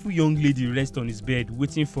beautiful young lady rests on his bed,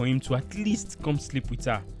 waiting for him to at least come sleep with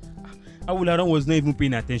her. Awolayan was not even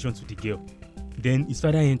paying attention to the girl. Then his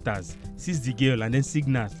father enters, sees the girl, and then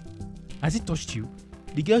signals, "Has he touched you?"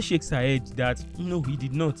 The girl shakes her head that no, he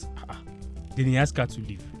did not. Then he asks her to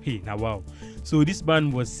leave. Hey, now wow. So this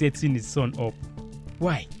man was setting his son up.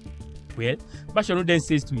 Why? Well, Bashorun then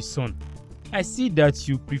says to his son, I see that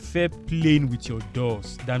you prefer playing with your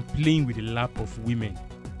dolls than playing with the lap of women.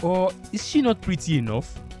 Or is she not pretty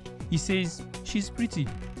enough? He says, she's pretty.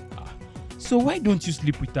 So why don't you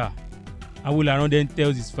sleep with her? Awolayan then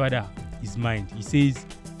tells his father his mind. He says,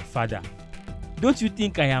 Father, don't you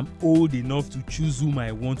think I am old enough to choose whom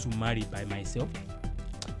I want to marry by myself?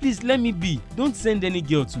 Please let me be. Don't send any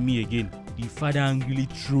girl to me again. The father angrily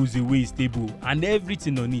throws away his table and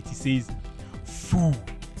everything on it. He says, Fool,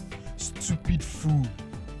 stupid fool.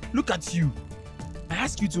 Look at you. I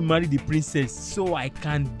asked you to marry the princess so I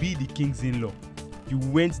can be the king's in-law. You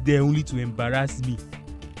went there only to embarrass me.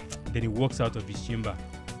 Then he walks out of his chamber.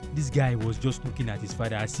 This guy was just looking at his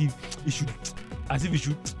father as if he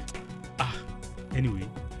should. Anyway,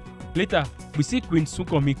 later we see Queen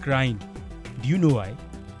Sunkomi crying. Do you know why?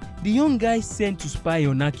 The young guy sent to spy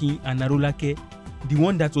on Akin and Arolake, the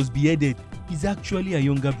one that was beheaded, is actually a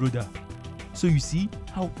younger brother. So you see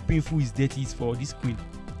how painful his death is for this queen.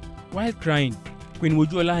 While crying, Queen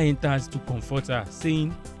Ojuola enters to comfort her,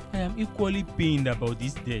 saying, I am equally pained about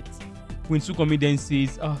this death. Queen Sunkomi then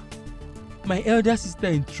says, my elder sister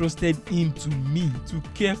entrusted him to me to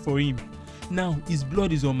care for him. Now his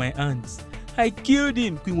blood is on my hands. I killed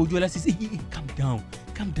him. Queen Wojola says, hey, calm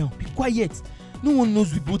down, be quiet. No one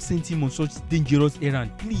knows we both sent him on such dangerous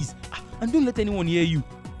errand. Please, and don't let anyone hear you.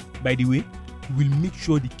 By the way, we will make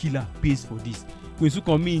sure the killer pays for this. When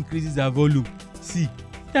Sukomi increases her volume, see,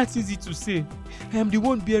 that's easy to say. I am the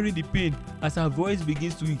one bearing the pain. As her voice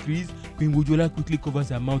begins to increase, Queen Wojola quickly covers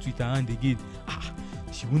her mouth with her hand again.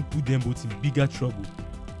 She won't put them both in bigger trouble.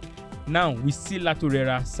 Now we see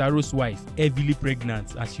Latorera, Saro's wife, heavily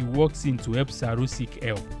pregnant as she walks in to help Saro seek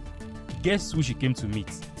help. Guess who she came to meet?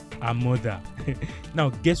 Her mother. Now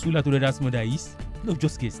guess who Latorera's mother is? No,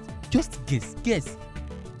 just guess. Guess.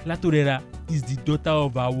 Latorera is the daughter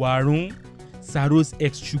of Awarun, Saro's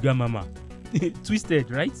ex-sugar mama.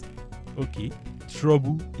 Twisted, right? Okay,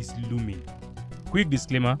 trouble is looming. Quick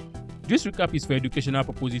disclaimer, this recap is for educational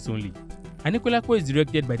purposes only. Anikulapo is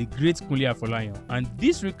directed by the great Kunle Afolayan, and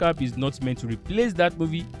this recap is not meant to replace that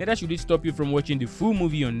movie, neither should it stop you from watching the full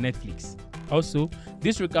movie on Netflix. Also,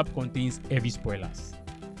 this recap contains heavy spoilers.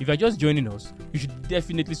 If you are just joining us, you should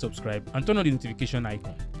definitely subscribe and turn on the notification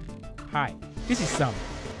icon. Hi, this is Sam.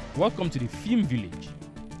 Welcome to the Film Village.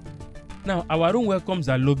 Now, our own welcomes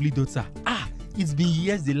her lovely daughter. It's been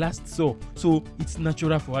years they last saw, so it's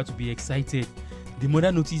natural for her to be excited. The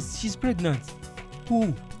mother notices she's pregnant.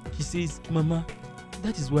 Oh, she says, Mama,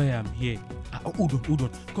 that is why I'm here. Hold on.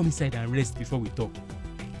 Come inside and rest before we talk.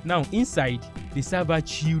 Now, inside, they serve her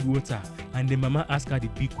chilled water, and the mama asks her the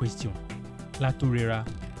big question. Latorera,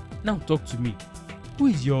 now talk to me. Who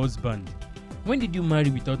is your husband? When did you marry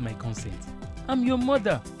without my consent? I'm your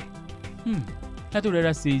mother.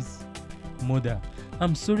 Latorera says, Mother,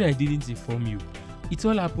 I'm sorry I didn't inform you. It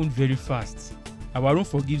all happened very fast. Awarun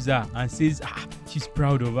forgives her and says, she's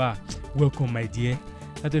proud of her. Welcome, my dear.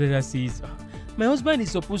 Latorera says, my husband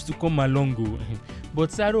is supposed to come along,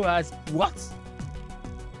 but Saro asks, what?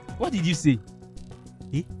 What did you say?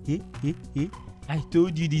 I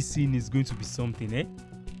told you this scene is going to be something,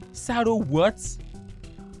 Saro what?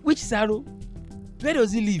 Which Saro? Where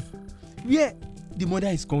does he live? Where? The mother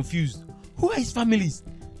is confused. Who are his families?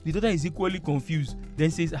 The daughter is equally confused. Then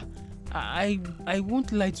says, I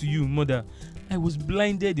won't lie to you, mother. I was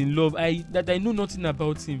blinded in love. I know nothing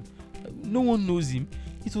about him. No one knows him.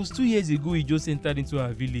 It was 2 years ago he just entered into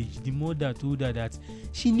our village. The mother told her that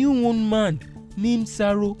she knew one man named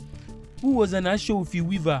Saro who was an Ashofi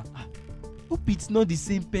weaver. Hope it's not the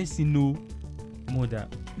same person, no. Mother,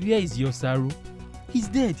 where is your Saro? He's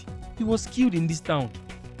dead. He was killed in this town.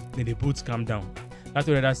 Then they both calm down.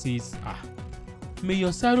 Latorera says, may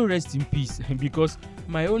your Saro rest in peace because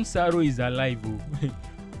my own Saro is alive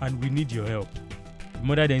and we need your help. The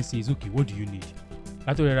mother then says, okay, what do you need?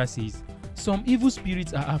 Latorera says, some evil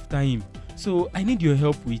spirits are after him, so I need your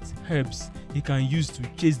help with herbs he can use to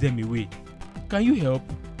chase them away. Can you help?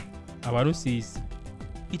 Awarun says,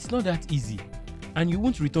 it's not that easy and you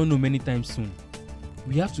won't return home anytime soon.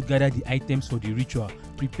 We have to gather the items for the ritual,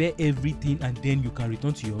 prepare everything, and then you can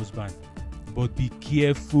return to your husband. But be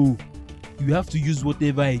careful. You have to use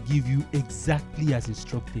whatever I give you exactly as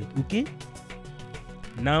instructed, okay?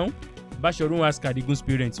 Now, Bashorun asks Adegun's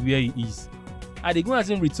parents where he is. Adegun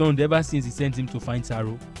hasn't returned ever since he sent him to find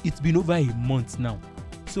Saro. It's been over a month now.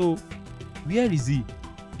 So, where is he?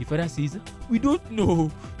 The father says, we don't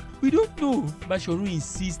know. Bashorun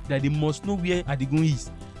insists that they must know where Adegun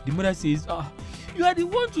is. The mother says, you are the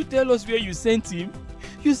one to tell us where you sent him.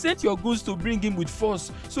 You sent your goods to bring him with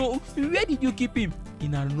force. So, where did you keep him?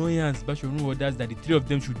 In annoyance, Bashorun orders that the three of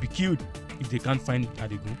them should be killed if they can't find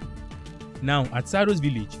Adegun. Now, at Saro's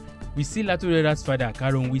village, we see Latorera's father,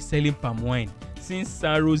 Karonwi, selling palm wine since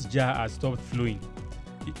Saro's jar has stopped flowing.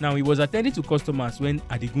 Now, he was attending to customers when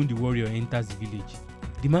Adegun the warrior enters the village.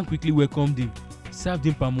 The man quickly welcomed him, served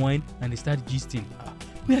him palm wine, and they started gisting.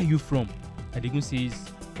 Where are you from? Adegun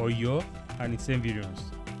says, Oyo and its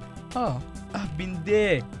environs. I've been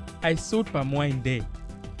there. I sold palm wine there.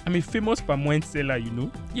 I'm a famous palm wine seller, you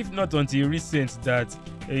know. If not until recent that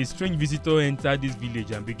a strange visitor entered this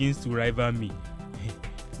village and begins to rival me.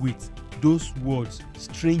 Wait, those words,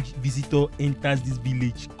 strange visitor enters this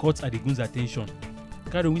village, caught Adegun's attention.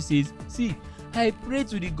 Karonwi says, see, I prayed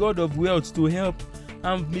to the god of wealth to help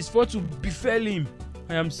and misfortune befell him.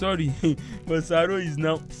 I am sorry, but Saro is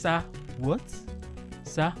now... Sir, what?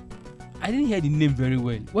 Sir? I didn't hear the name very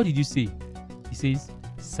well. What did you say? He says,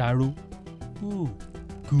 Saro. Oh,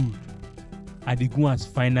 good. Adegun has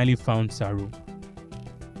finally found Saro.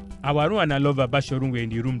 Awarun and her lover Bashorun were in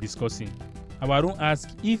the room discussing. Awarun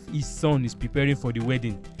asked if his son is preparing for the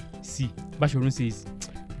wedding. See, Bashorun says,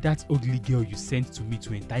 that ugly girl you sent to me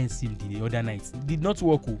to entice him the other night did not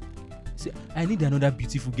work. See, I need another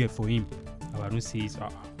beautiful girl for him. Awarun says,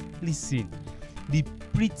 listen, the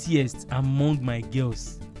prettiest among my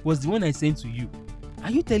girls was the one I sent to you.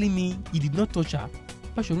 Are you telling me he did not touch her?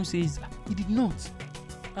 Basharun says he did not.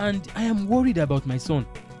 And I am worried about my son.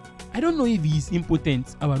 I don't know if he is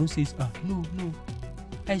impotent. Awarun says, no.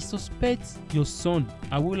 I suspect your son,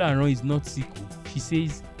 Afolayan, is not sick. She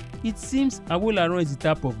says, it seems Afolayan is the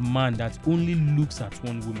type of man that only looks at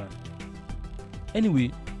one woman.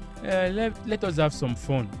 Anyway, let us have some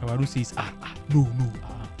fun. Awarun says, no.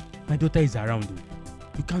 My daughter is around.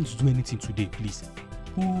 You can't do anything today, please.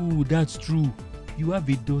 Oh, that's true. You have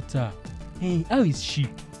a daughter. Hey, how is she?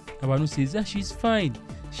 Awarun says, she's fine.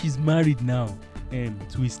 She's married now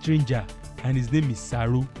to a stranger, and his name is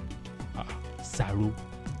Saro. Saro.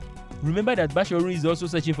 Remember that Basharun is also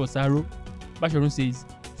searching for Saro? Basharun says,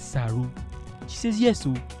 Saro. She says, yes,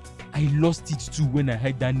 I lost it too when I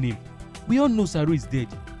heard that name. We all know Saro is dead,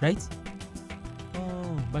 right?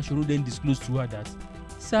 Basharun then disclosed to her that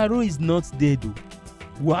Saro is not dead.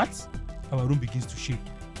 What? Awarun begins to shake.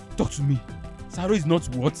 Talk to me. Saro is not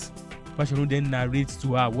what? Basharun then narrates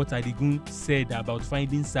to her what Adigun said about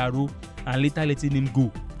finding Saro and later letting him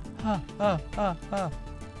go.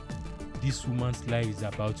 This woman's life is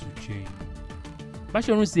about to change.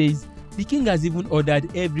 Basharun says the king has even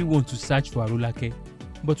ordered everyone to search for Arolake.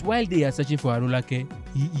 But while they are searching for Arolake,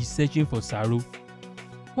 he is searching for Saro.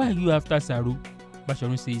 Why are you after Saro?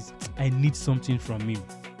 Basharun says, I need something from him.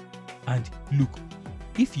 And look,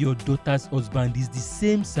 if your daughter's husband is the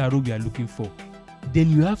same Saro we are looking for,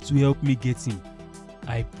 then you have to help me get him.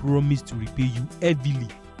 I promise to repay you heavily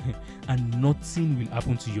and nothing will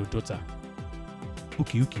happen to your daughter.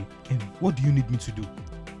 Okay. What do you need me to do?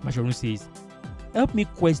 Basharun says, help me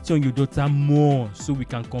question your daughter more so we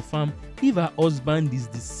can confirm if her husband is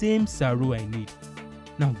the same Saro I need.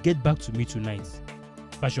 Now get back to me tonight.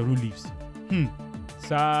 Basharun leaves.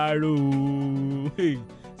 Saro. Hey,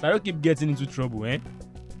 Saro keep getting into trouble,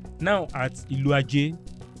 Now at Iluaje,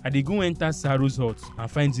 Adigun enters Saro's hut and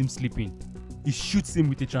finds him sleeping. He shoots him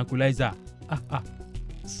with a tranquilizer.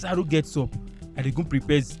 Saro gets up. Adigun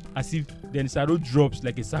prepares as if then Saro drops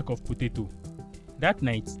like a sack of potato. That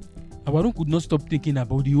night, Awarun could not stop thinking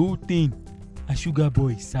about the whole thing. Her sugar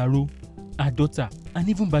boy, Saro, her daughter, and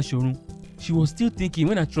even Basharun. She was still thinking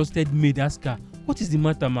when her trusted maid asked her, what is the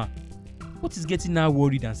matter, ma? What is getting her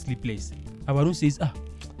worried and sleepless? Awarun says,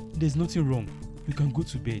 there's nothing wrong. You can go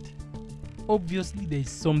to bed. Obviously, there is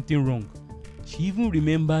something wrong. She even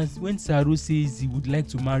remembers when Saro says he would like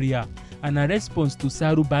to marry her, and her response to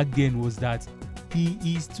Saro back then was that he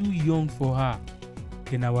is too young for her.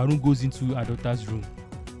 Then Awarun goes into her daughter's room.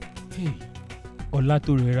 Hey,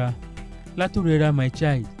 Olatorera, my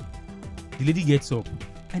child. The lady gets up.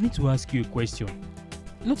 I need to ask you a question.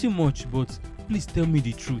 Nothing much, but please tell me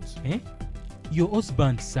the truth. Your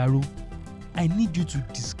husband, Saro, I need you to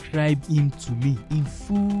describe him to me in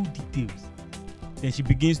full details. Then she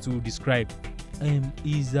begins to describe.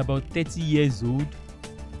 He's about 30 years old,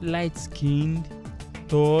 light-skinned,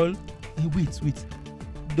 tall. Wait.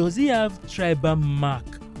 Does he have tribal mark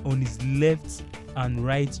on his left and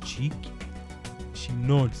right cheek? She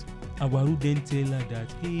nods. Awaru then tell her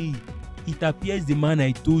that, hey, it appears the man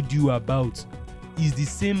I told you about is the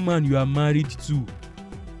same man you are married to.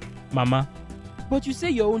 Mama, but you say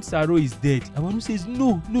your own Saro is dead. Awaru says,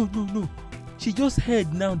 no. She just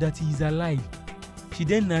heard now that he is alive. She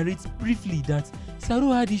then narrates briefly that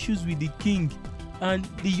Saro had issues with the king and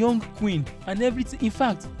the young queen and everything. In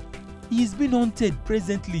fact, he is being haunted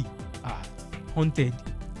presently. Haunted?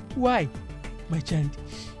 Why? My child,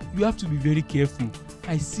 you have to be very careful.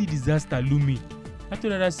 I see disaster looming.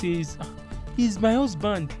 Dada says, he's my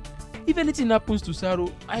husband. If anything happens to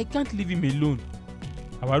Saro, I can't leave him alone.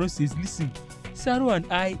 Awaru says, listen, Saro and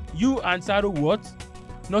I, you and Saro what?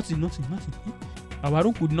 Nothing.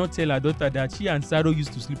 Awaru could not tell her daughter that she and Saro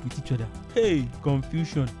used to sleep with each other. Hey,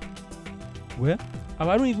 confusion. Well,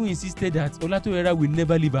 Awaru even insisted that Olatorera will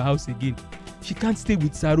never leave her house again. She can't stay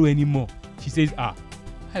with Saro anymore. She says,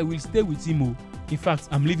 I will stay with him. In fact,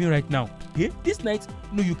 I'm leaving right now. This night?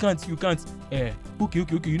 No, you can't. Okay.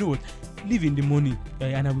 You know what? Leave in the morning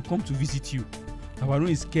and I will come to visit you. Awaru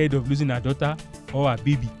is scared of losing her daughter or her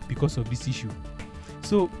baby because of this issue.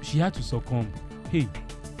 So she had to succumb. Hey,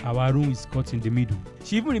 Awaru is caught in the middle.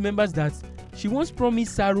 She even remembers that she once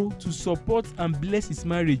promised Saro to support and bless his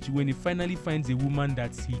marriage when he finally finds a woman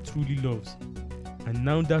that he truly loves. And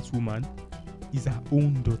now that woman is her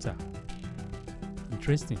own daughter.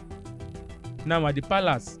 Interesting. Now at the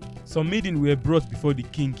palace, some maidens were brought before the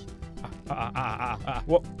king.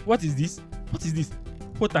 What is this?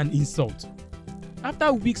 What an insult.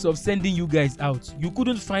 After weeks of sending you guys out, you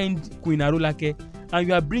couldn't find Queen Arolake and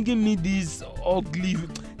you are bringing me this ugly...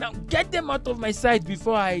 Now get them out of my sight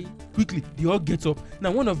before I... Quickly, they all get up. Now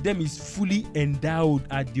one of them is fully endowed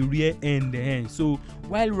at the rear end. So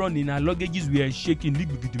while running, our luggages were shaking.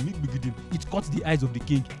 It caught the eyes of the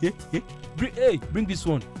king. Bring this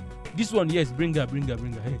one. This one, yes, bring her.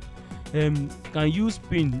 Hey. Can you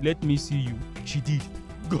spin? Let me see you. She did.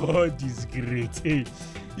 God is great. Hey.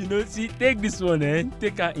 See, take this one,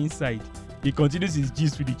 take her inside. He continues his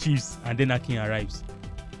gist with the chiefs, and then Akin arrives.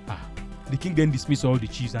 The king then dismisses all the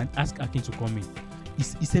chiefs and asks Akin to come in.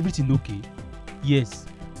 Is everything okay? Yes.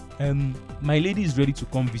 My lady is ready to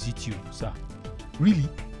come visit you, sir. Really?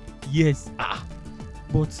 Yes.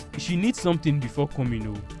 But she needs something before coming.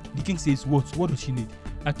 Oh. The king says, what? What does she need?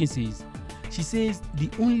 Akin says, she says the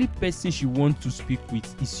only person she wants to speak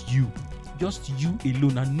with is you. Just you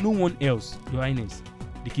alone and no one else, Your Highness.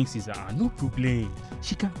 The king says, no problem.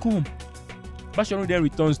 She can come. Basharun then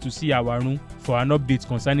returns to see Awarun for an update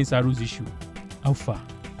concerning Saro's issue. How far?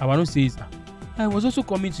 Awarun says, I was also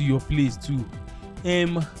coming to your place too.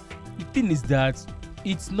 The thing is that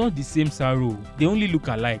it's not the same Saro. They only look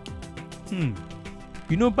alike.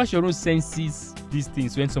 Basharun senses these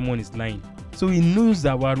things when someone is lying. So he knows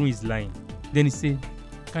that Awarun is lying. Then he said,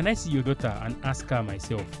 can I see your daughter and ask her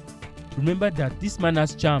myself? Remember that this man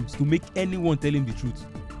has charms to make anyone tell him the truth.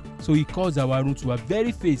 So he calls Awarun to her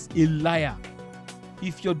very face a liar.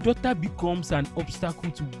 If your daughter becomes an obstacle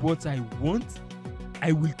to what I want,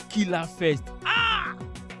 I will kill her first.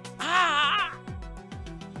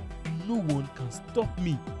 No one can stop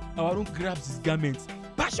me. Awarun grabs his garments.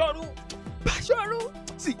 Basharun!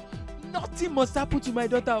 See, nothing must happen to my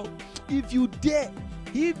daughter. If you dare,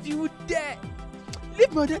 leave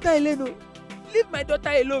my daughter alone. Leave my daughter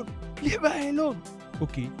alone. Leave her alone.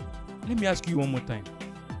 Okay, let me ask you one more time.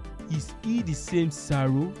 Is he the same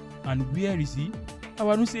Saro? And where is he?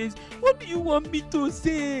 Awarun says, what do you want me to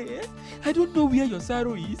say? I don't know where your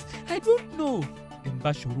Saro is. I don't know. Then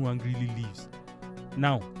Basharun angrily leaves.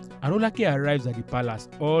 Now, Arolake arrives at the palace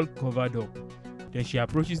all covered up. Then she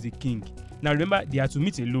approaches the king. Now remember, they are to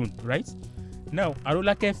meet alone, right? Now,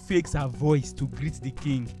 Arolake fakes her voice to greet the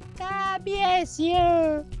king.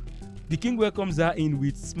 Kabiyesi. The king welcomes her in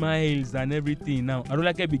with smiles and everything. Now,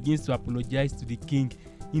 Arolake begins to apologize to the king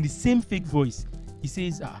in the same fake voice. He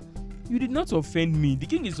says, you did not offend me. The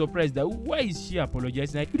king is surprised that why is she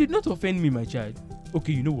apologizing? You did not offend me, my child.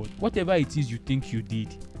 Okay, you know what? Whatever it is you think you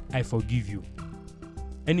did, I forgive you.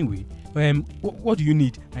 Anyway, what do you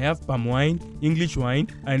need? I have palm wine, English wine,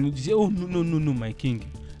 and you say, oh, no, my king.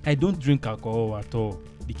 I don't drink alcohol at all.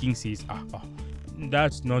 The king says,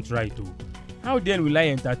 that's not right, oh. How then will I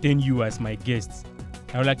entertain you as my guest?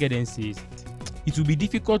 Arolake then says, it will be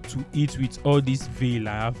difficult to eat with all this veil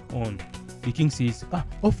I have on. The king says,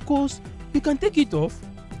 of course, you can take it off.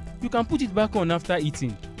 You can put it back on after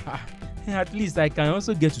eating. At least I can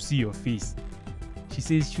also get to see your face. She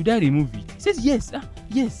says, should I remove it? He says, yes,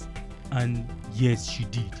 yes. And yes, she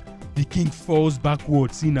did. The king falls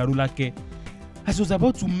backward, seeing Arolake. As he was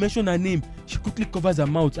about to mention her name, she quickly covers her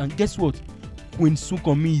mouth, and guess what? Queen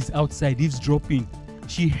Sunkomi is outside eavesdropping.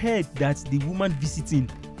 She heard that the woman visiting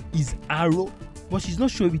is Aro, but she's not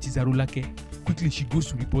sure if it is Arolake. Quickly, she goes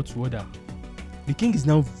to report to Oda. The king is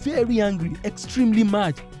now very angry, extremely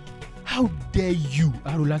mad. How dare you,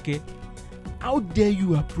 Arolake? How dare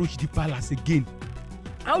you approach the palace again?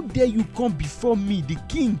 How dare you come before me, the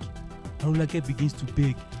king? Arolake begins to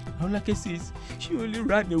beg. Arolake says she only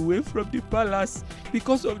ran away from the palace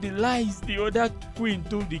because of the lies the other queen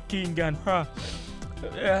told the king and her.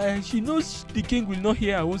 She knows the king will not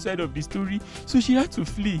hear her own side of the story, so she had to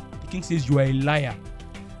flee. The king says, you are a liar.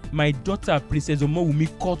 My daughter, Princess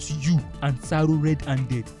Omowumi, caught you and Saro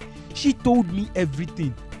red-handed. She told me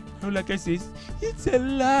everything. Arolake says, it's a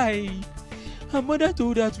lie. Her mother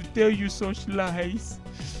told her to tell you such lies.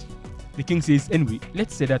 The king says, anyway,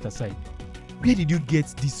 let's set that aside. Where did you get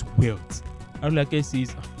this wealth? Arolake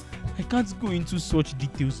says, I can't go into such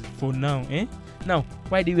details for now. Now,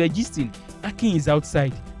 while they were gisting, Akin is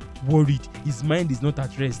outside, worried. His mind is not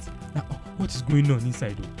at rest. Now, what is going on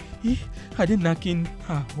inside? Are they knocking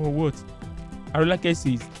her or what? Arolake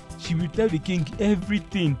says, she will tell the king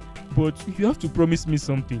everything, but you have to promise me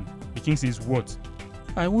something. The king says, what?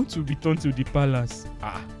 I want to return to the palace.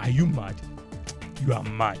 Are you mad? You are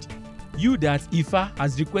mad. You that Ifa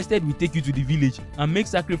has requested we take you to the village and make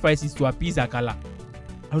sacrifices to appease Akala.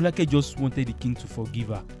 Arolake just wanted the king to forgive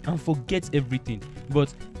her and forget everything,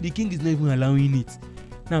 but the king is not even allowing it.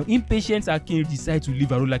 Now, impatient Akin decides to leave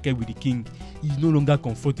Arolake with the king. He's no longer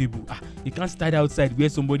comfortable. He can't stand outside where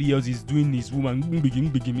somebody else is doing his woman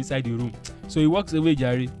begin inside the room. So he walks away,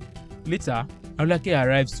 Jare. Later, Arolake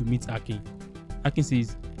arrives to meet Akin. Akin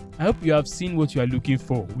says, I hope you have seen what you are looking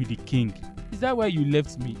for with the king. Is that why you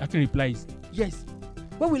left me? Akin replies, yes.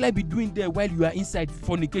 What will I be doing there while you are inside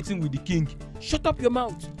fornicating with the king? Shut up your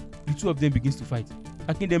mouth. The two of them begins to fight.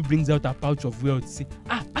 Akin then brings out a pouch of wealth. Say,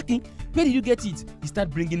 Akin, where did you get it? He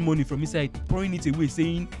starts bringing money from inside, pouring it away,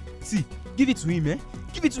 saying, see, give it to him, eh?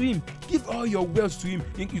 Give it to him. Give all your wealth to him.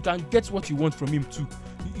 You can get what you want from him too.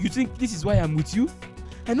 You think this is why I'm with you?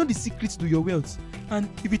 I know the secrets to your wealth. And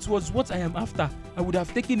if it was what I am after, I would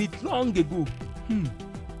have taken it long ago.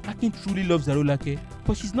 Akin truly loves Arolake,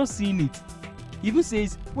 but she's not seeing it. He even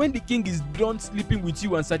says, when the king is done sleeping with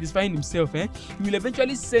you and satisfying himself, he will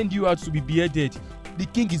eventually send you out to be beheaded. The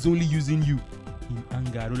king is only using you. In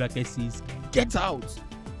anger, Arolake says, get out!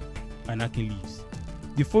 And Akin leaves.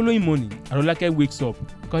 The following morning, Arolake wakes up,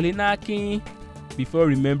 calling Akin, before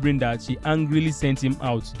remembering that she angrily sent him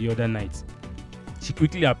out the other night. She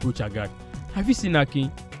quickly approached her guard. Have you seen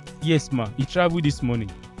Akin? Yes, ma. He traveled this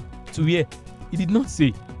morning. To where? He did not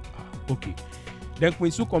say. Okay. Then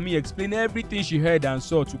Queen Sukomi explained everything she heard and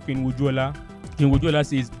saw to Queen Wojola. Queen Wojola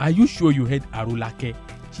says, are you sure you heard Arolake?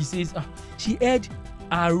 She says, she heard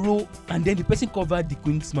Aro and then the person covered the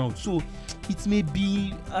queen's mouth. So it may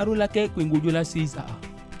be Arolake. Queen Wojola says,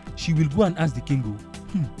 she will go and ask the king.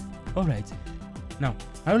 Alright. Now,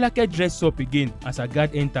 Arolake dressed up again as her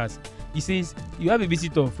guard enters. He says, you have a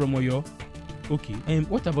visitor from Oyo. Okay,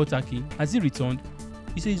 what about Akin? Has he returned?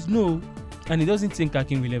 He says no, and he doesn't think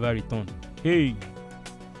Akin will ever return. Hey,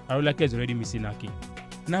 Arolake is already missing Akin.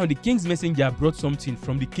 Now the king's messenger brought something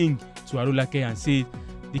from the king to Arolake and said,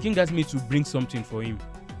 the king asked me to bring something for him.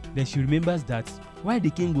 Then she remembers that while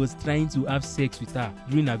the king was trying to have sex with her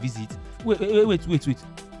during her visit. Wait.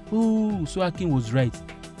 Oh, so Akin was right.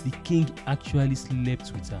 The king actually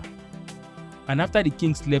slept with her. And after the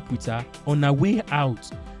king slept with her, on her way out,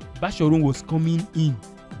 Bashorun was coming in,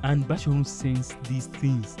 and Bashorun sensed these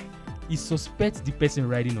things. He suspects the person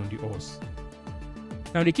riding on the horse.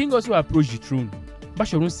 Now the king also approached the throne.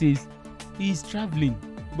 Bashorun says he is traveling,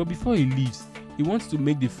 but before he leaves, he wants to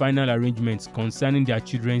make the final arrangements concerning their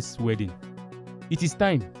children's wedding. It is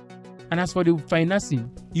time. And as for the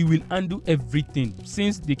financing, he will handle everything,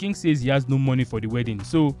 since the king says he has no money for the wedding,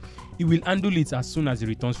 so he will handle it as soon as he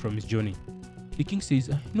returns from his journey. The king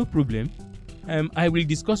says, no problem. I will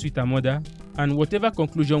discuss with her mother, and whatever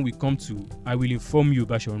conclusion we come to, I will inform you,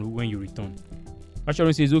 Bashorun, when you return.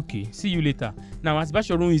 Bashorun says, okay, see you later. Now, as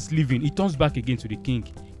Bashorun is leaving, he turns back again to the king.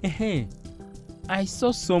 I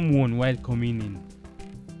saw someone while coming in.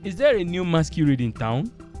 Is there a new masquerade in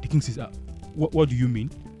town? The king says, what do you mean?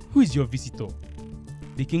 Who is your visitor?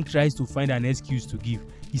 The king tries to find an excuse to give.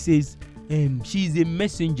 He says, she is a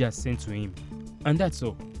messenger sent to him. And that's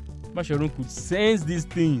all. Bashorun could sense these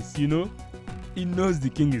things, you know. He knows the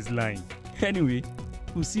king is lying. Anyway,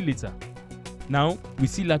 we'll see later. Now, we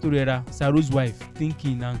see Latorera, Saro's wife,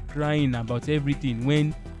 thinking and crying about everything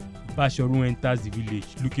when Bashorun enters the village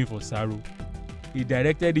looking for Saro. He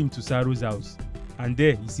directed him to Saro's house, and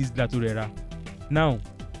there he sees Latorera. Now,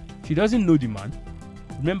 she doesn't know the man.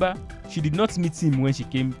 Remember, she did not meet him when she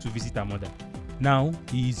came to visit her mother. Now,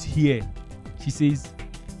 he is here. She says,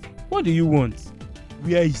 what do you want?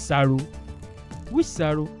 Where is Saro? Which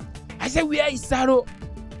Saro? I said, where is Saro?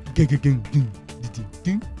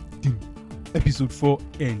 Episode 4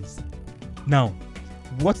 ends. Now,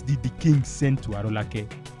 what did the king send to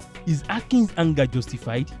Arolake? Is Akin's anger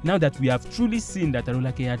justified now that we have truly seen that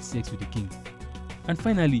Arolake had sex with the king? And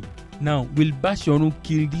finally, now, will Bashorun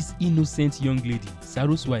kill this innocent young lady,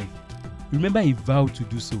 Saro's wife? Remember, he vowed to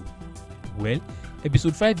do so. Well,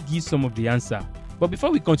 episode 5 gives some of the answer. But before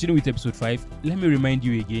we continue with episode 5, let me remind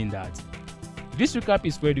you again that this recap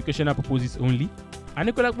is for educational purposes only.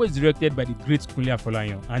 Anikulapo is directed by the great Kunle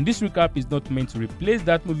Afolayan, and this recap is not meant to replace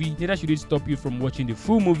that movie, neither should it stop you from watching the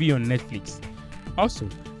full movie on Netflix. Also,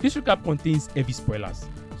 this recap contains heavy spoilers,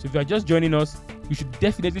 so if you are just joining us, you should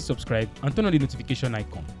definitely subscribe and turn on the notification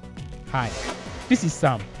icon. Hi, this is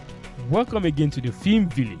Sam. Welcome again to the Film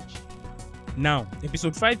Village. Now,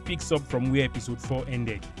 episode 5 picks up from where episode 4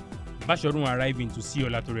 ended. Bashorun arriving to see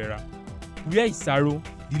Olatorera. Where is Saro?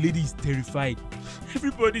 The lady is terrified.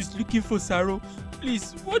 Everybody is looking for Saro.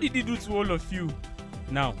 Please, what did he do to all of you?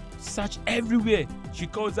 Now, search everywhere. She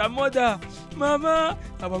calls her mother. Mama!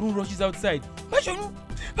 Abarun rushes outside. Bashorun!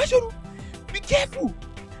 Bashorun! Be careful!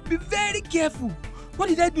 Be very careful! What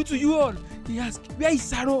did I do to you all? He asked, where is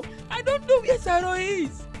Saro? I don't know where Saro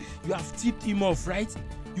is. You have tipped him off, right?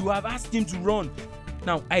 You have asked him to run.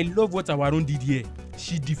 Now, I love what Awarun did here.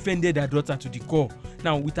 She defended her daughter to the core.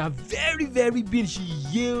 Now, with her very, very being, she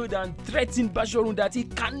yelled and threatened Bashorun that he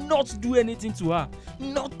cannot do anything to her.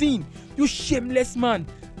 Nothing. You shameless man.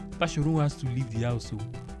 Bashorun has to leave the house. So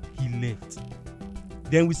he left.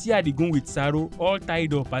 Then we see Adigun with Saro all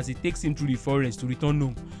tied up as he takes him through the forest to return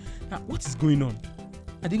home. Now, what is going on?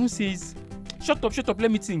 Adigun says, shut up,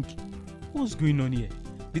 let me think. What's going on here?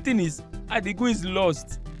 The thing is, Adigun is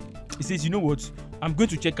lost. He says, you know what? I'm going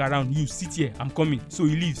to check around. You sit here, I'm coming. So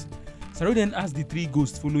he leaves. Saro then asks the 3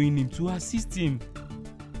 ghosts following him to assist him.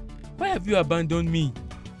 Why have you abandoned me?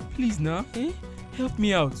 Please now, help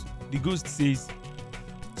me out. The ghost says,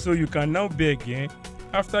 so you can now beg,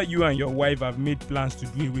 after you and your wife have made plans to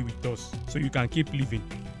do away with us, so you can keep living.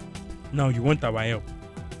 Now you want our help.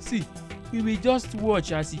 See, we will just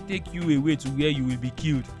watch as he take you away to where you will be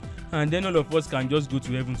killed, and then all of us can just go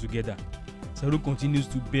to heaven together. Saro continues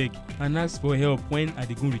to beg and asks for help when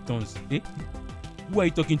Adigun returns. Who are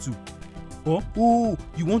you talking to? Oh,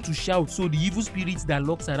 you want to shout so the evil spirits that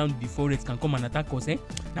lurks around the forest can come and attack us,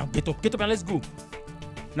 Now get up and let's go.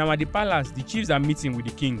 Now at the palace, the chiefs are meeting with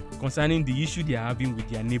the king concerning the issue they are having with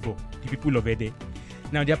their neighbor, the people of Ede.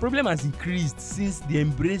 Now their problem has increased since they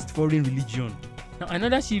embraced foreign religion. Now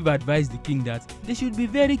another chief advised the king that they should be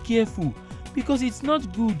very careful because it's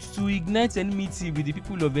not good to ignite enmity with the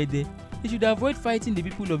people of Ede. They should avoid fighting the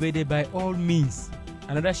people of Ede by all means.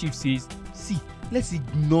 Another chief says, see, let's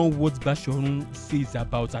ignore what Bashorun says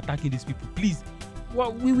about attacking these people. Please,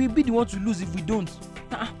 we will be the one to lose if we don't.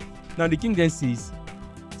 Now the king then says,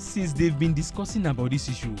 since they've been discussing about this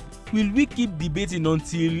issue, will we keep debating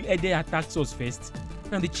until Ede attacks us first?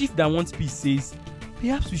 Now the chief that wants peace says,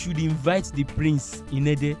 perhaps we should invite the prince in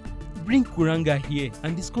Ede, bring Kuranga here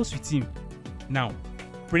and discuss with him. Now,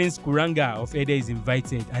 Prince Kuranga of Ede is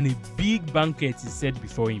invited and a big banquet is set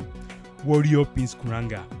before him. Warrior Prince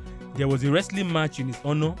Kuranga. There was a wrestling match in his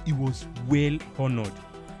honor. He was well honored.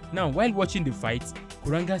 Now, while watching the fight,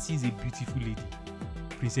 Kuranga sees a beautiful lady,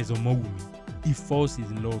 Princess Omowumi. He falls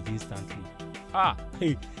in love instantly. Now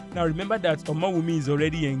remember that Omowumi is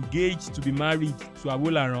already engaged to be married to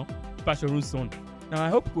Afolayan, Bashorun's son. Now I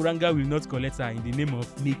hope Kuranga will not collect her in the name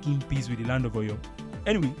of making peace with the land of Oyo.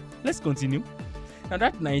 Anyway, let's continue. Now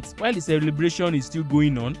that night, while the celebration is still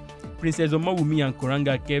going on, Princess Omowumi and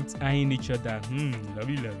Kuranga kept eyeing each other.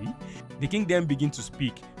 Lovey. The king then began to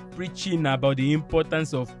speak, preaching about the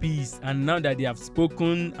importance of peace, and now that they have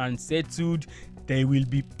spoken and settled, there will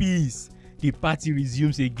be peace. The party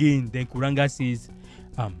resumes again. Then Kuranga says,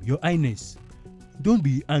 Your Highness, don't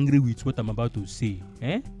be angry with what I'm about to say.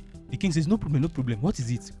 The king says, no problem. What is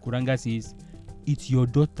it? Kuranga says, it's your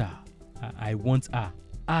daughter. I want her.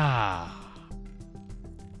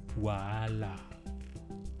 Voila.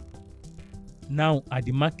 Now at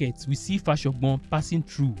the market, we see Fashogbon passing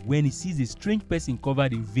through when he sees a strange person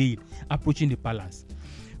covered in veil approaching the palace.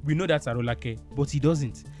 We know that's Arolake, but he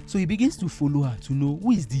doesn't. So he begins to follow her to know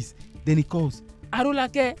who is this. Then he calls,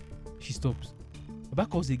 Arolake. She stops. Baba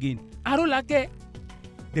calls again, Arolake.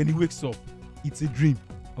 Then he wakes up. It's a dream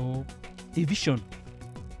or a vision.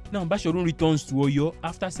 Now Bashorun returns to Oyo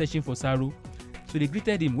after searching for Saro. So they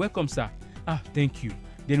greeted him, welcome sir. Thank you.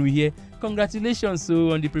 Then we hear, congratulations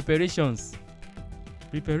on the preparations.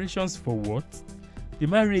 Preparations for what? The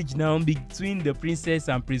marriage now between the princess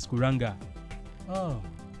and Prince Kuranga.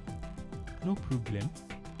 No problem.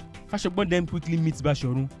 Fashogbon then quickly meets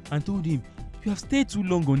Bashorun and told him, you have stayed too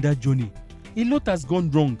long on that journey. A lot has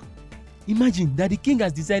gone wrong. Imagine that the king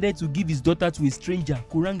has decided to give his daughter to a stranger,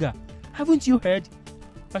 Kuranga. Haven't you heard?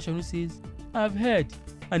 Bashorun says, I've heard,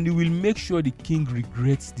 and he will make sure the king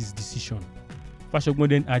regrets this decision. Fashogbon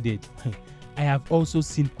then added, I have also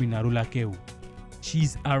seen Queen Arolake. She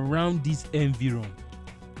is around this environ.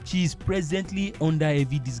 She is presently under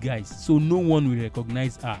heavy disguise, so no one will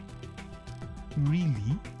recognize her.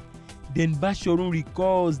 Really? Then Bashorun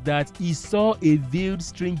recalls that he saw a veiled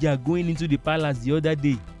stranger going into the palace the other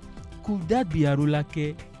day. Could that be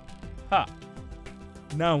Arolake?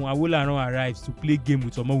 Now Afolayan arrives to play game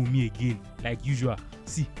with Omowumi again, like usual.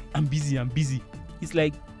 See, I'm busy. It's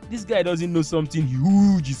like this guy doesn't know something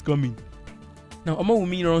huge is coming. Now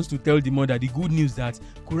Omowumi runs to tell the mother the good news that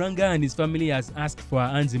Kuranga and his family has asked for her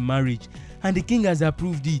hands in marriage, and the king has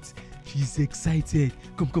approved it. She's excited.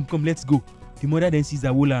 Come, let's go. The mother then sees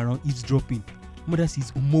Afolayan eavesdropping. Mother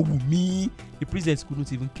says, Omowumi. The princess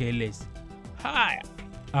couldn't even care less. Hi,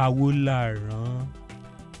 Afolayan.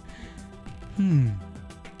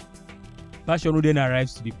 Bashorun then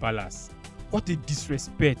arrives to the palace. What a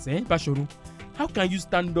disrespect, Bashorun? How can you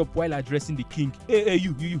stand up while addressing the king? Hey,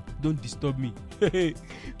 you, don't disturb me.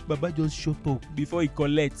 Baba just shut up before he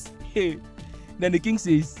collects. Then the king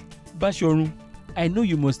says, Bashorun, I know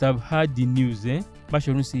you must have heard the news,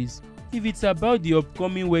 Bashorun says, if it's about the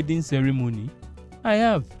upcoming wedding ceremony, I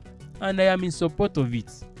have, and I am in support of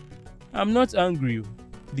it. I'm not angry.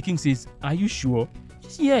 The king says, are you sure?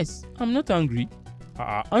 Yes, I'm not angry.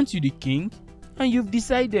 Aren't you the king? And you've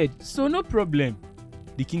decided, so no problem.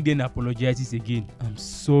 The king then apologizes again. I'm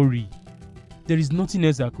sorry. There is nothing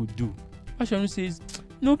else I could do. Basharun says,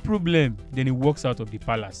 no problem. Then he walks out of the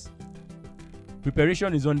palace.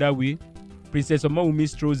 Preparation is underway. Princess Omawumi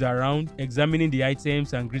strolls around, examining the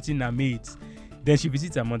items and greeting her maids. Then she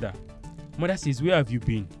visits her mother. Mother says, where have you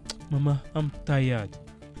been? Mama, I'm tired.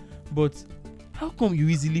 But how come you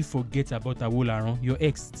easily forget about Awolaran, your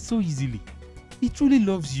ex, so easily? He truly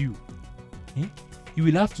loves you. You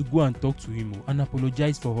will have to go and talk to him and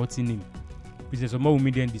apologize for hurting him. Princess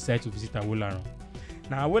Omawumi then decides to visit Awolaran.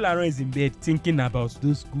 Now Awolaran is in bed thinking about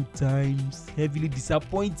those good times, heavily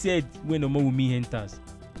disappointed when Omawumi enters.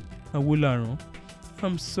 Awolaran,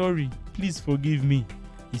 I'm sorry, please forgive me.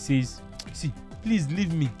 He says, see, please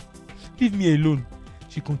leave me alone.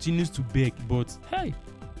 She continues to beg, but hey,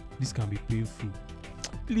 this can be painful.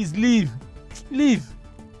 Please leave.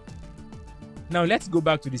 Now let's go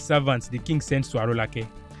back to the servants the king sends to Arolake.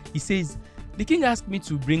 He says, the king asked me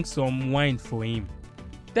to bring some wine for him.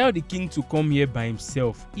 Tell the king to come here by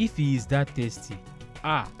himself if he is that thirsty.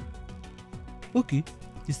 Okay,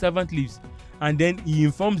 the servant leaves, and then he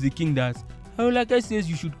informs the king that Arolake says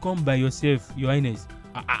you should come by yourself, your highness.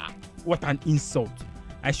 What an insult.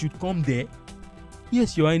 I should come there?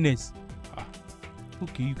 Yes, your highness.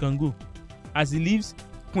 Okay, you can go. As he leaves,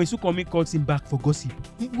 Queen Sukomi calls him back for gossip.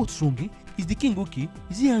 What's wrong? Is the king okay?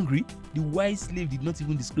 Is he angry? The wise slave did not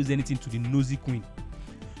even disclose anything to the nosy queen.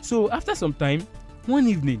 So after some time, one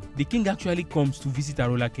evening, the king actually comes to visit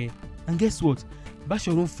Arolake. And guess what?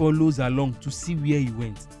 Basharun follows along to see where he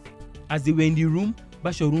went. As they were in the room,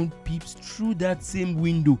 Basharun peeps through that same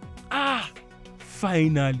window.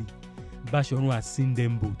 Finally, Basharun has seen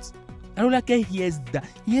them both. Arolake hears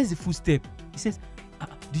the footstep. He says,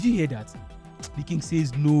 did you hear that? The king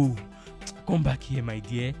says, no. Come back here, my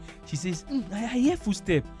dear. She says, I hear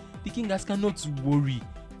footstep. The king asks her not to worry.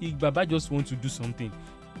 Baba just wants to do something.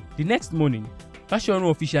 The next morning, Basharun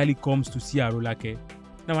officially comes to see Arolake.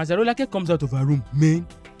 Now, as Arolake comes out of her room, man,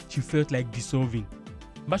 she felt like dissolving.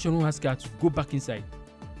 Basharun asks her to go back inside.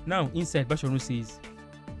 Now, inside, Basharun says,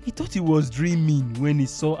 he thought he was dreaming when he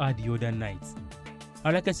saw her the other night.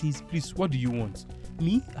 Arolake says, please, what do you want?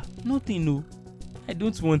 Me? Nothing, no. I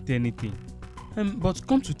don't want anything. But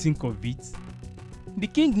come to think of it, the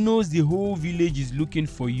king knows the whole village is looking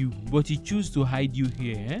for you, but he chooses to hide you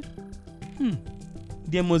here.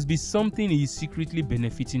 There must be something he is secretly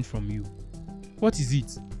benefiting from you. What is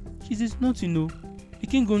it? She says, nothing, no. The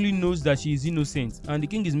king only knows that she is innocent, and the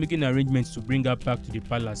king is making arrangements to bring her back to the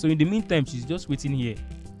palace. So in the meantime, she's just waiting here.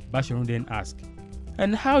 Basharun then asks,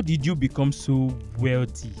 and how did you become so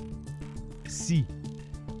wealthy? See,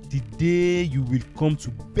 the day you will come to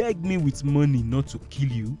beg me with money not to kill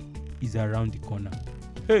you is around the corner.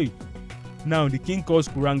 Hey! Now the king calls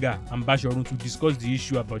Kuranga and Basharun to discuss the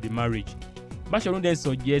issue about the marriage. Basharun then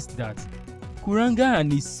suggests that Kuranga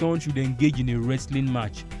and his son should engage in a wrestling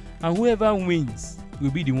match, and whoever wins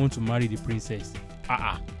will be the one to marry the princess.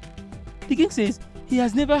 The king says he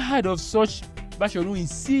has never heard of such. Basharun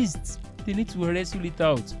insists they need to wrestle it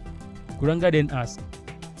out. Kuranga then asks,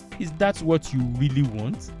 is that what you really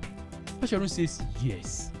want? Basharun says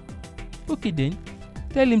yes. Okay then,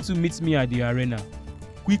 tell him to meet me at the arena.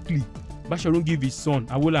 Quickly, Basharun gives his son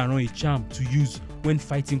Awolaran a charm to use when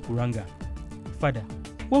fighting Kuranga. Father,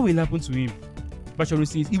 what will happen to him? Basharun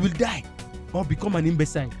says he will die or become an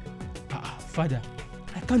imbecile. Father,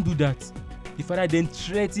 I can't do that. The father then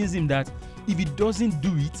threatens him that if he doesn't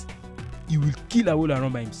do it, he will kill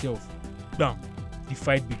Awolaran by himself. Bam! The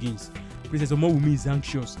fight begins. Princess Omawumi is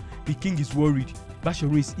anxious. The king is worried.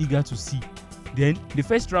 Basharun is eager to see. Then, the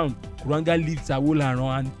first round, Kuranga lifts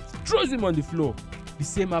Awolaran and throws him on the floor. The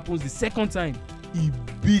same happens the second time. He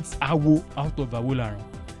beats Awo out of Awolaran.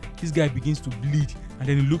 This guy begins to bleed, and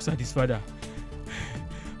then he looks at his father.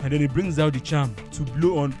 And then he brings out the charm to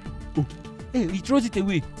blow on. He throws it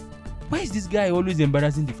away. Why is this guy always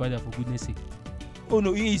embarrassing the father, for goodness sake? Oh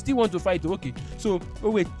no, he still wants to fight. Okay, so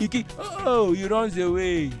he runs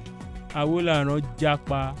away. Awolaran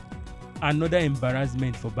japa. Another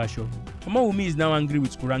embarrassment for Basharun. Omawumi is now angry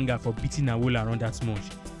with Kuranga for beating Awolaran that much.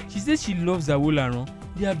 She says she loves Awolaran.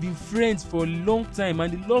 They have been friends for a long time,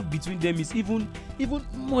 and the love between them is even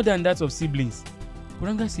more than that of siblings.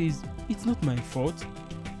 Kuranga says, it's not my fault.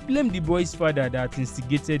 Blame the boy's father that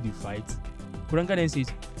instigated the fight. Kuranga then says,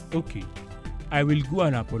 okay, I will go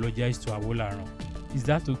and apologize to Awolaran. Is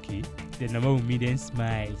that okay? Then Omawumi then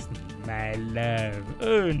smiles. My love.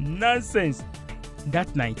 Oh, nonsense.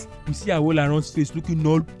 That night, we see Awolaran's face looking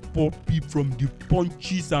all puppy from the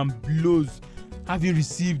punches and blows, having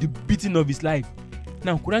received the beating of his life.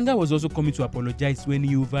 Now, Kuranga was also coming to apologize when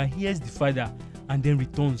he overhears the father and then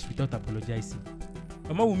returns without apologizing.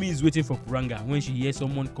 Omawumi is waiting for Kuranga when she hears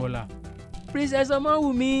someone call her, "Princess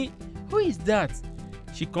Omawumi, who is that?"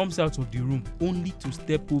 She comes out of the room only to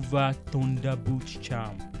step over Thunderbolt's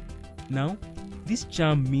charm. Now, this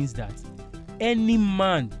charm means that any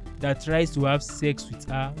man that tries to have sex with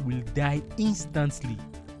her will die instantly.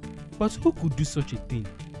 But who could do such a thing?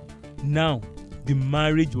 Now, the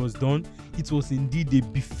marriage was done. It was indeed a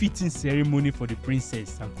befitting ceremony for the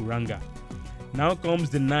princess and Kuranga. Now comes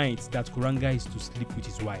the night that Kuranga is to sleep with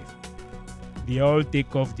his wife. They all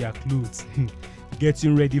take off their clothes,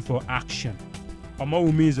 getting ready for action.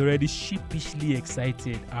 Omawumi is already sheepishly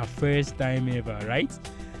excited, her first time ever, right?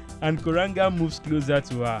 And Kuranga moves closer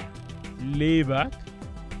to her, lay back,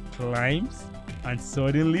 climbs, and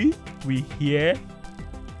suddenly we hear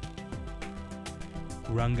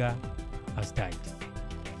Kuranga has died.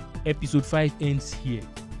 Episode 5 ends here.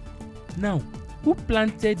 Now, who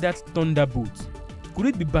planted that thunderbolt? Could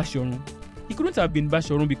it be Bashorun? It couldn't have been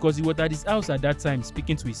Bashorun because he was at his house at that time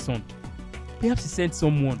speaking to his son. Perhaps he sent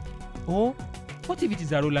someone. Or what if it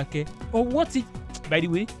is Arolake? Or what if... By the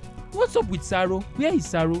way, what's up with Saro? Where is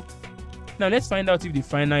Saro? Now let's find out if the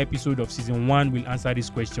final episode of season 1 will answer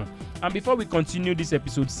this question. And before we continue this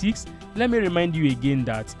episode 6, let me remind you again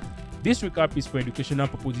that this recap is for educational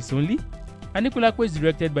purposes only. Anikulapo is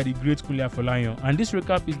directed by the great Kunle Afolayan, and this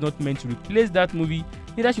recap is not meant to replace that movie,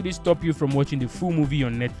 neither should it stop you from watching the full movie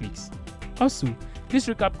on Netflix. Also, this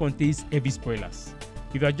recap contains heavy spoilers.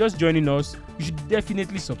 If you are just joining us, you should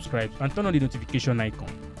definitely subscribe and turn on the notification icon.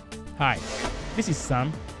 Hi, this is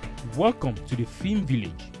Sam. Welcome to the Film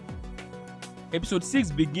Village. Episode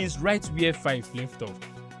 6 begins right where 5 left off.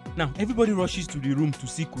 Now, everybody rushes to the room to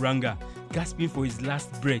see Kuranga, gasping for his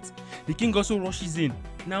last breath. The king also rushes in.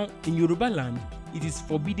 Now, in Yoruba land, it is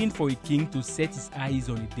forbidden for a king to set his eyes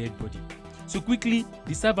on a dead body. So quickly,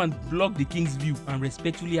 the servant blocked the king's view and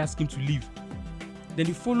respectfully asked him to leave. Then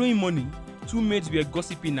the following morning, 2 maids were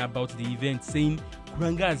gossiping about the event, saying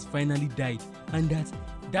Kuranga has finally died and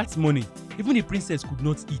that morning, even the princess could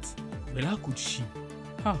not eat. Well, how could she?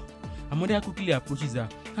 Her mother quickly approaches her,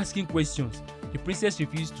 asking questions. The princess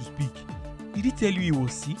refused to speak. Did he tell you he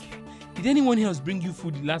was sick? Did anyone else bring you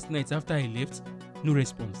food last night after I left? No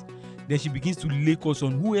response. Then she begins to lay curse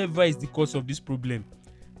on whoever is the cause of this problem.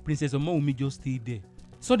 Princess Omawumi just stayed there.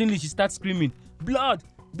 Suddenly she starts screaming, "Blood!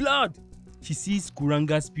 Blood!" She sees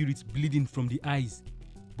Kuranga's spirit bleeding from the eyes.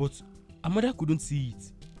 But her mother couldn't see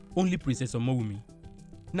it. Only Princess Omawumi.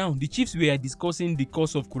 Now, the chiefs were discussing the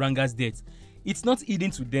cause of Kuranga's death. It's not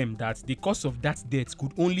hidden to them that the cause of that death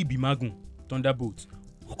could only be Magun, Thunderbolt.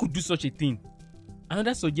 Who could do such a thing?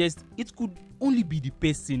 Another suggests it could only be the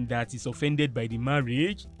person that is offended by the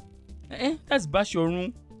marriage. That's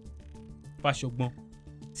Bashorun. Bashogbon,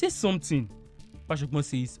 say something. Bashogbon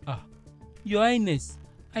says, Your Highness,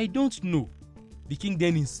 I don't know. The king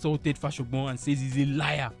then insulted Fashogbon and says he's a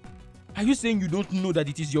liar. Are you saying you don't know that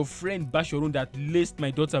it is your friend Bashorun that laced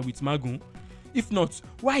my daughter with Magun? If not,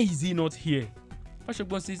 why is he not here?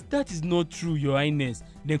 Fashogbon says, that is not true, Your Highness.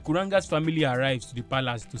 Then Kuranga's family arrives to the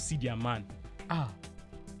palace to see their man.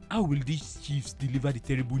 How will these chiefs deliver the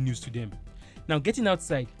terrible news to them? Now, getting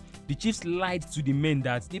outside, the chiefs lied to the men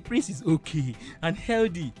that the prince is okay and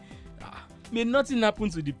healthy. May nothing happen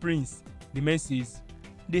to the prince. The man says,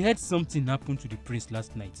 they heard something happen to the prince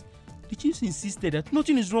last night. The chiefs insisted that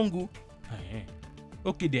nothing is wrong.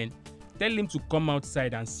 Okay then, tell him to come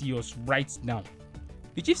outside and see us right now.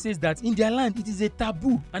 The chief says that in their land it is a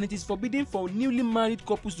taboo and it is forbidden for newly married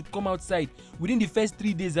couples to come outside within the first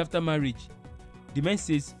 3 days after marriage. The man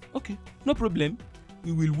says, okay, no problem.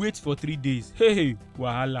 We will wait for 3 days. Hey,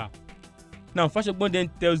 wahala. Now, Fashogbon then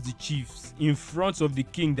tells the chiefs in front of the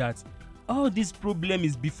king that all this problem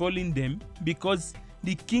is befalling them because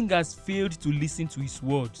the king has failed to listen to his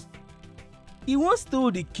words. He once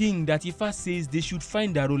told the king that Ifa says they should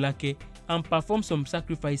find Arolake and perform some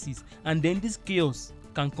sacrifices and then this chaos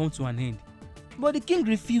can come to an end. But the king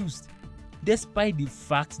refused, despite the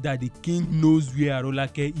fact that the king knows where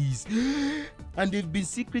Arolake is and they've been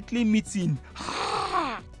secretly meeting.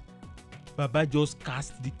 Baba just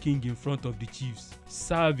cast the king in front of the chiefs.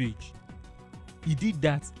 Savage. He did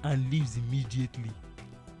that and leaves immediately.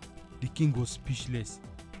 The king was speechless,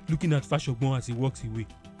 looking at Fashogbon as he walks away.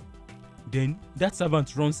 Then that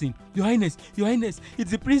servant runs in. Your Highness,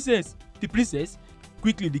 it's the princess. The princess?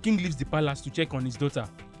 Quickly, the king leaves the palace to check on his daughter.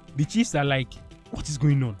 The chiefs are like, what is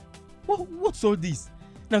going on? What's all this?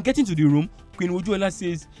 Now getting to the room, Queen Ojuola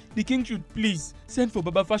says, the king should please send for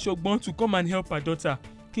Baba Fashogbon to come and help her daughter.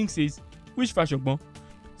 King says, which Fashogbon?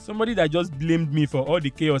 Somebody that just blamed me for all the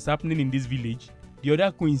chaos happening in this village. The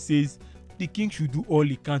other queen says the king should do all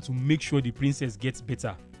he can to make sure the princess gets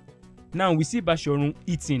better. Now we see Bashorun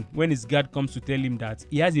eating when his guard comes to tell him that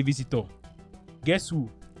he has a visitor. Guess who?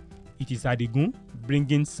 It is Adigun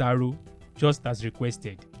bringing Saro just as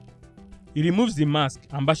requested. He removes the mask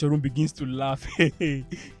and Bashorun begins to laugh.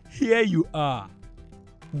 Here you are.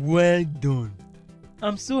 Well done.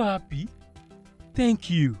 I'm so happy. Thank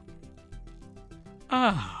you.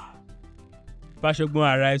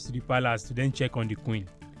 Fashogbon arrives to the palace to then check on the queen.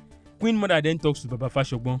 Queen mother then talks to Baba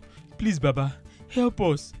Fashogbon. Please Baba, help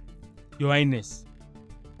us. Your Highness,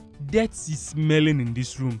 death is smelling in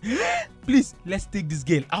this room. Please, let's take this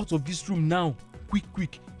girl out of this room now. Quick,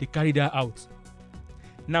 quick. They carried her out.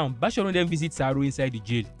 Now, Bashorun then visits Saro inside the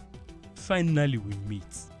jail. Finally, we meet.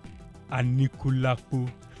 Anikulapo,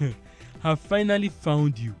 I finally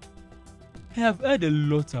found you. I have heard a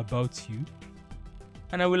lot about you,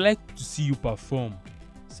 and I would like to see you perform.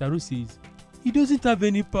 Saro says, he doesn't have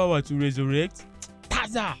any power to resurrect.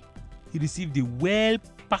 Taza! He received a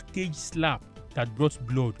well-packaged slap that brought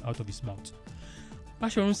blood out of his mouth.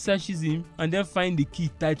 Bashorun searches him and then finds the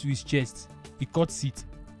key tied to his chest. He cuts it.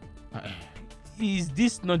 Is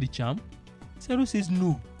this not the charm? Saro says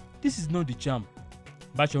no, this is not the charm.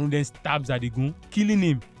 Bashorun then stabs Adigun, killing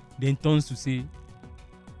him, then turns to say,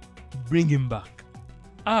 bring him back.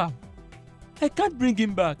 I can't bring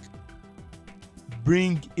him back.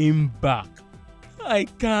 Bring him back. I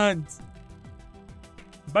can't.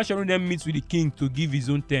 Bashorun then meets with the king to give his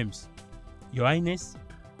own terms. Your Highness,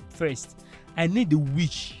 first, I need the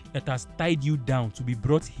witch that has tied you down to be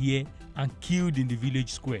brought here and killed in the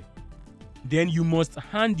village square. Then you must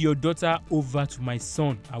hand your daughter over to my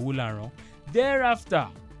son, Afolayan. Thereafter,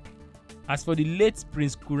 as for the late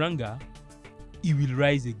Prince Kuranga, he will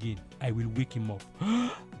rise again. I will wake him up.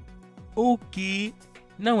 Okay,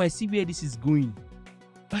 now I see where this is going.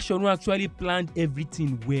 Bashorun actually planned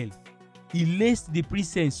everything well. He laced the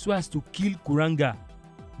princess so as to kill Kuranga.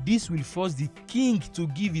 This will force the king to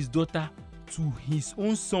give his daughter to his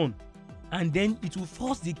own son. And then it will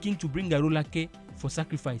force the king to bring Arolake for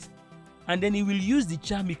sacrifice. And then he will use the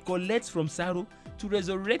charm he collects from Saro to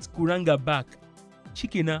resurrect Kuranga back.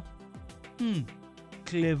 Chikena.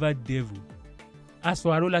 Clever devil. As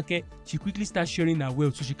for Arolake, she quickly starts sharing her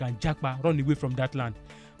wealth so she can jackpot, run away from that land.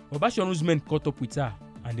 But Bashorun's men caught up with her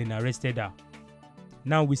and then arrested her.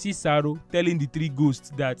 Now we see Saro telling the three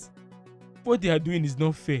ghosts that what they are doing is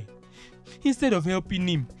not fair. Instead of helping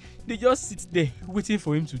him, they just sit there waiting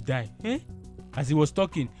for him to die. As he was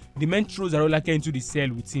talking, the man throws Arolake into the cell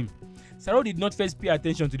with him. Saro did not first pay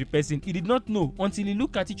attention to the person. He did not know until he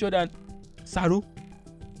looked at each other and Saro,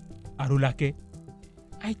 Arolake,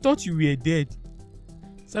 I thought you were dead.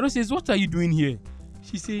 Saro says, what are you doing here?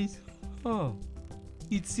 She says, oh,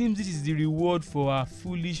 it seems this is the reward for her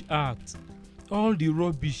foolish act. All the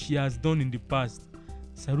rubbish she has done in the past.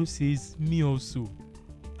 Saro says, me also.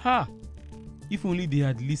 If only they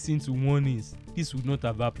had listened to warnings, this would not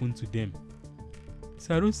have happened to them.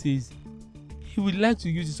 Saro says, he would like to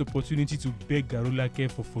use this opportunity to beg Arolake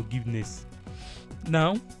for forgiveness.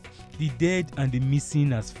 Now, the dead and the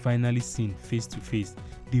missing has finally seen face to face.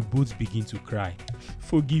 They both begin to cry.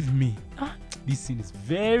 Forgive me. This scene is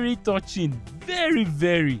very touching. Very,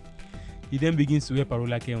 very. He then begins to help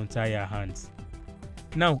Arolake untie her hands.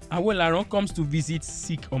 Now, Afolayan comes to visit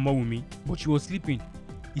sick Omowumi, but she was sleeping.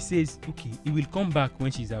 He says, okay, he will come back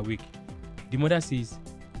when she's awake. The mother says,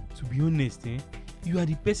 to be honest, you are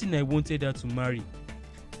the person I wanted her to marry.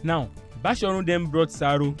 Now, Bashorun then brought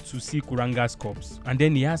Saro to see Kuranga's corpse, and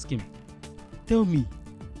then he asked him, tell me,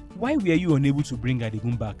 why were you unable to bring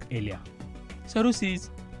Adigun back earlier? Saro says,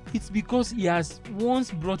 it's because he has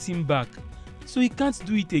once brought him back, so he can't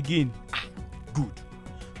do it again. Good.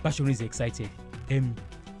 Bashorun is excited.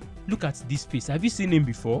 Look at this face. Have you seen him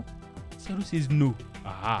before? Saro says, no.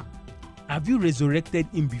 Have you resurrected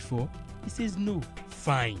him before? He says, no.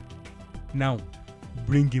 Fine. Now,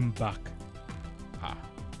 bring him back.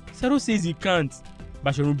 Saro says he can't.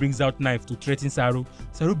 Bashorun brings out knife to threaten Saro.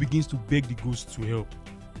 Saro begins to beg the ghost to help.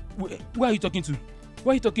 Who are you talking to? Who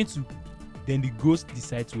are you talking to? Then the ghost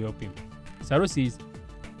decides to help him. Saro says,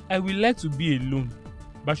 I would like to be alone.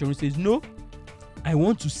 Bashorun says, no. I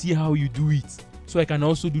want to see how you do it, so I can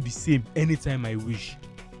also do the same anytime I wish.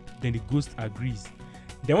 Then the ghost agrees.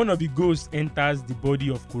 Then one of the ghosts enters the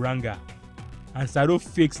body of Kuranga, and Saro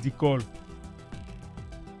fakes the call.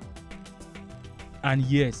 And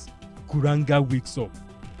yes, Kuranga wakes up.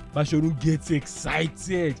 Bashorun gets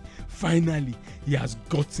excited. Finally, he has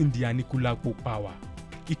gotten the Anikulapo power.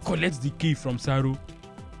 He collects the key from Saro,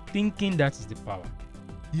 thinking that is the power.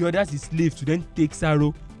 He orders his slave to then take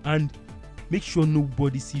Saro and make sure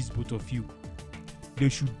nobody sees both of you. they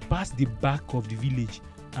should pass the back of the village,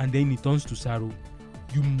 and then he turns to Saro.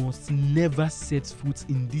 You must never set foot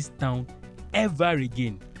in this town ever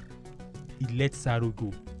again. He lets Saro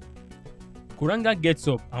go. Kuranga gets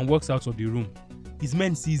up and walks out of the room. His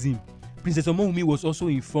men sees him. Princess Omowumi was also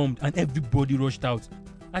informed, and everybody rushed out.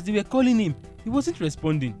 As they were calling him, he wasn't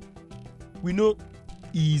responding. We know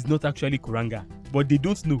he is not actually Kuranga, but they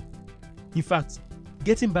don't know. In fact,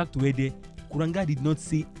 getting back to Ede, Kuranga did not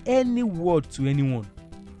say any word to anyone.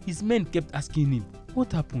 His men kept asking him,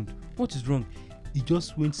 what happened? What is wrong? He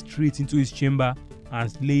just went straight into his chamber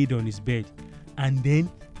and laid on his bed. And then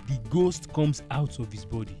the ghost comes out of his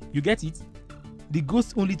body. You get it? The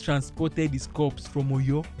ghost only transported his corpse from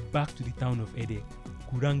Oyo back to the town of Ede.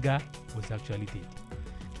 Kuranga was actually dead.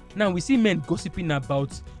 Now we see men gossiping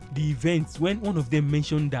about the events when one of them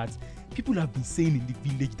mentioned that people have been saying in the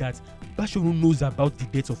village that Bashorun knows about the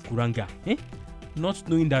death of Kuranga, not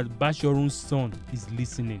knowing that Bashorun's son is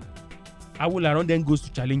listening. Awolayan then goes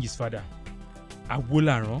to challenge his father.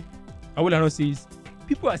 Awolayan says,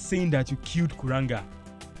 people are saying that you killed Kuranga.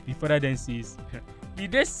 The father then says,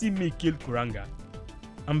 did they see me kill Kuranga?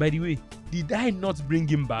 And by the way, did I not bring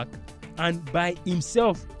him back? And by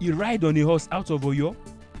himself, he ride on a horse out of Oyo?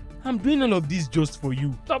 I'm doing all of this just for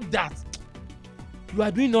you. Stop that. You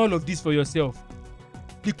are doing all of this for yourself.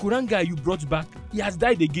 The Kuranga you brought back, he has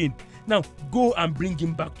died again. Now go and bring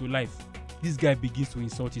him back to life. This guy begins to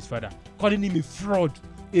insult his father, calling him a fraud,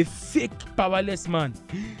 a fake, powerless man.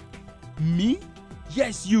 Me?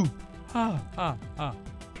 Yes, you. Awolayan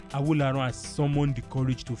has summoned the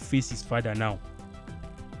courage to face his father now.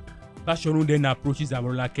 Bashorun then approaches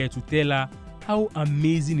Arolake to tell her how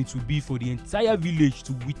amazing it would be for the entire village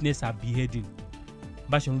to witness her beheading.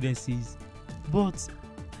 Bashorun then says, but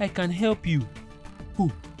I can help you.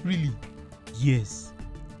 Oh, really? Yes,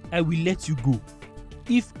 I will let you go.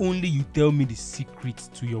 If only you tell me the secret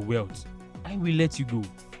to your wealth, I will let you go.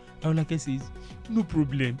 Arolake says, no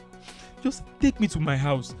problem. Just take me to my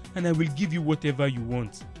house and I will give you whatever you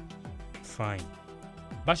want. Fine.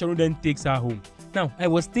 Bashorun then takes her home. Now, I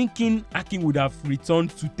was thinking Akin would have returned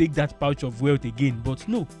to take that pouch of wealth again, but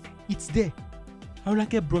no, it's there.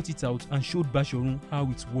 Arolake brought it out and showed Bashorun how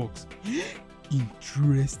it works.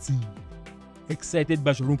 Interesting. Excited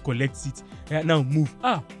Bashorun collects it. Now move.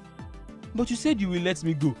 But you said you will let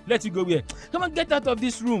me go. Let you go where? Come on, get out of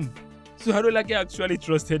this room. So Arolake actually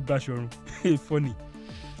trusted Bashorun. Funny.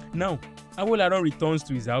 Now, Awolayan returns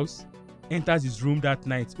to his house, enters his room that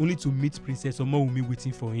night only to meet Princess Omowumi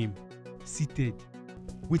waiting for him. Seated,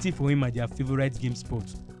 waiting for him at their favorite game spot.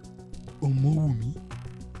 Omowumi,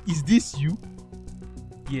 is this you?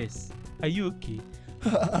 Yes. Are you okay?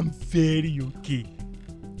 I'm very okay.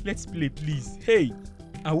 Let's play, please. Hey.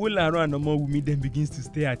 Awolayan and Omowumi then begins to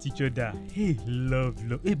stare at each other. Hey, love.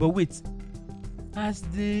 Hey, but wait. Has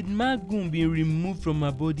the magoon been removed from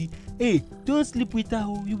her body? Hey, don't sleep with her,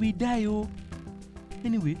 you will die,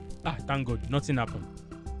 Anyway, thank God, nothing happened.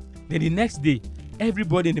 Then the next day,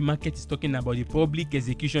 everybody in the market is talking about the public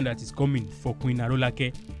execution that is coming for Queen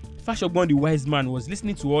Arolake. Fashogbon the wise man was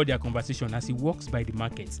listening to all their conversation as he walks by the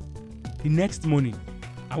market. The next morning,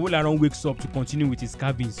 Awolayan wakes up to continue with his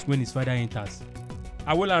carvings when his father enters.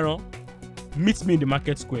 Awolayan, meet me in the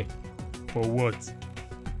market square. For what?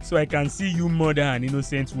 So I can see you murder an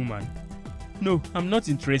innocent woman. No, I'm not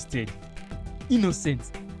interested.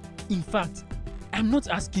 Innocent? In fact, I'm not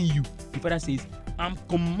asking you. The father says, I'm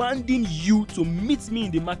commanding you to meet me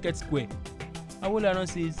in the market square. Awolayan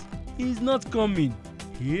says, he's not coming.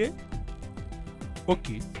 Here?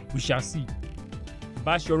 Okay, we shall see.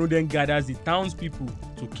 Bashorun then gathers the townspeople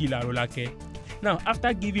to kill Arolake. Now,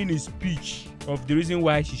 after giving his speech of the reason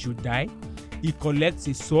why she should die, he collects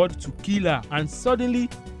a sword to kill her, and suddenly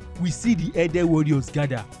we see the Ede warriors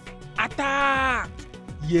gather. Attack!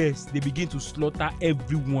 Yes, they begin to slaughter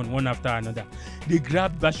everyone one after another. They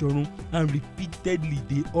grabbed Bashorun and repeatedly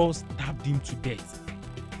they all stabbed him to death.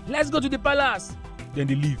 Let's go to the palace! Then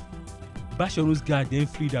they leave. Bashorun's guard then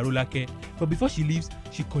freed Arolake, but before she leaves,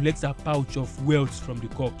 she collects a pouch of wealth from the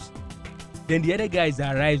corpse. Then the other guys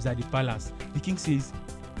arrives at the palace. The king says,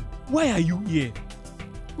 why are you here?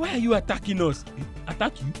 Why are you attacking us?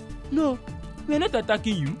 Attack you? No, we are not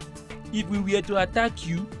attacking you. If we were to attack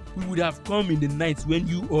you, we would have come in the night when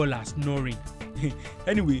you all are snoring.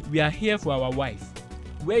 Anyway, we are here for our wife.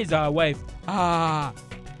 Where is our wife?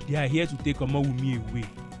 They are here to take Omowumi away.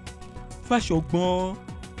 Fashogbon,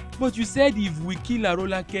 but you said if we kill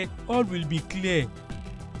Arolake, all will be clear.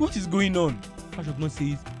 What is going on? Fashogbon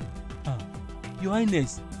says, Your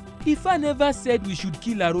Highness, Ifa never said we should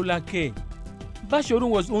kill Arolake. Bashorun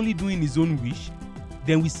was only doing his own wish.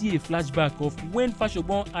 Then we see a flashback of when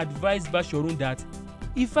Fashogbon advised Bashorun that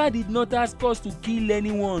Ifa did not ask us to kill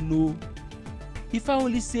anyone, no. Ifa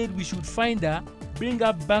only said we should find her, bring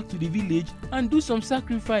her back to the village and do some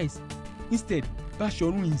sacrifice. Instead,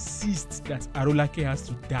 Basharun insists that Arolake has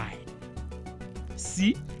to die.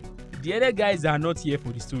 See, the other guys are not here for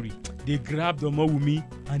the story. They grabbed Omowumi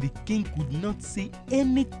and the king could not say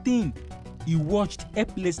anything. He watched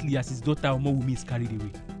helplessly as his daughter Omowumi is carried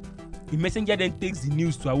away. The messenger then takes the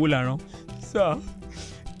news to Awolaran. Sir,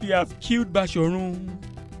 they have killed Basharun.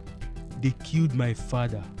 They killed my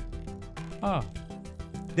father.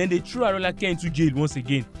 Then they threw Arolake into jail once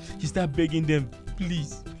again. She started begging them,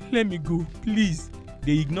 please, let me go, please.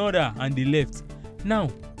 They ignored her and they left. Now,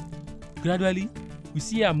 gradually, we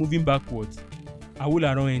see her moving backwards.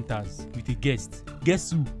 Awolaran enters with a guest.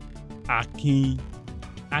 Guess who? Akin.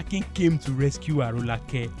 Akin came to rescue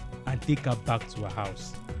Arolake and take her back to her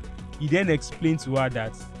house. He then explained to her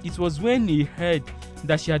that it was when he heard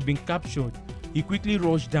that she had been captured, he quickly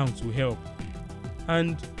rushed down to help.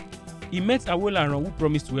 And he met Awolaran, who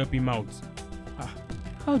promised to help him out.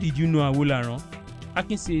 How did you know Awolaran?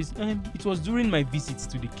 Akin says, it was during my visits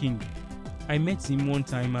to the king. I met him one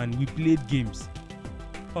time and we played games.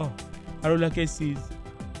 Arolake says,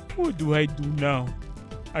 what do I do now?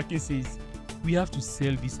 Akin says, we have to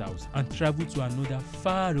sell this house and travel to another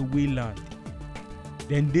faraway land.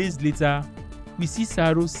 Then days later, we see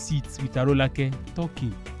Saro sit with Arolake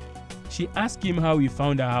talking. She asks him how he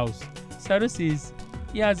found her house. Saro says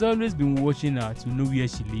he has always been watching her to know where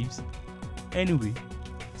she lives. Anyway,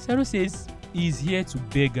 Saro says he is here to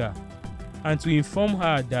beg her and to inform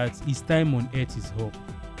her that his time on earth is up.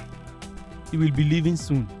 He will be leaving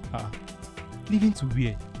soon. Leaving to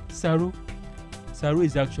where? Saro? Saro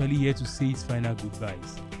is actually here to say his final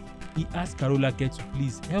goodbyes. He asked Arolake to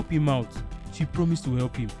please help him out. She promised to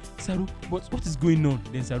help him. Saro, but what is going on?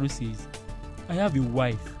 Then Saro says, I have a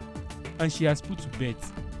wife and she has put to bed.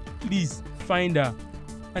 Please find her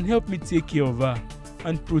and help me take care of her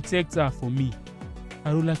and protect her for me.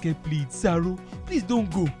 Arolake pleads, Saro, please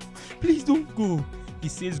don't go. Please don't go. He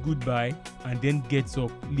says goodbye and then gets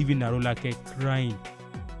up, leaving Arolake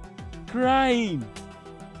crying.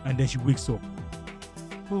 And then she wakes up.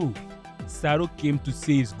 Saro came to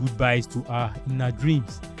say his goodbyes to her in her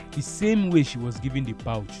dreams, the same way she was given the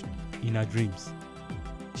pouch in her dreams.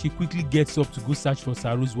 She quickly gets up to go search for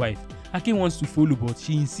Saro's wife. Akin wants to follow, but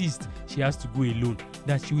she insists she has to go alone,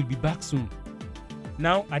 that she will be back soon.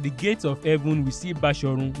 Now, at the gates of heaven, we see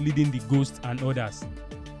Basharun leading the ghosts and others.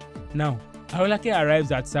 Now, Arolake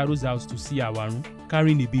arrives at Saro's house to see Awarun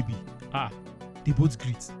carrying a baby. They both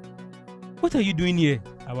greet. What are you doing here?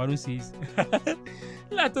 Awarun says,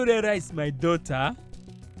 Latorera is my daughter.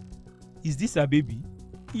 Is this a baby?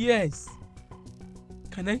 Yes.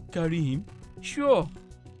 Can I carry him? Sure.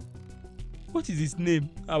 What is his name?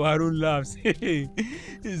 Awarun laughs.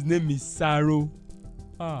 His name is Saro.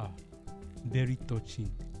 Very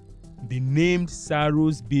touching. They named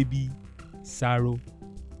Saro's baby Saro.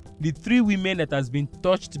 The three women that has been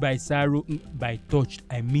touched by Saro, by touched,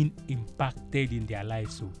 I mean impacted in their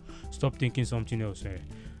lives. So stop thinking something else.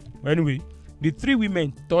 Anyway, the three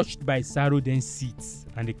women touched by Saro then sits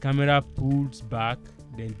and the camera pulls back,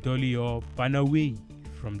 then dolly up and away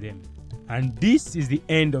from them. And this is the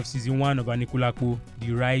end of season 1 of Anikulapo,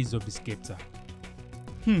 The Rise of the Sceptre.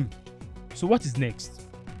 So what is next?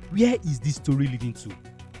 Where is this story leading to?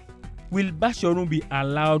 Will Basharun be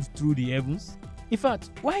allowed through the heavens? In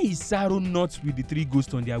fact, why is Saro not with the three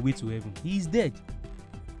ghosts on their way to heaven? He is dead,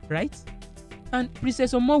 right? And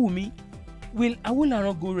Princess Omowumi, will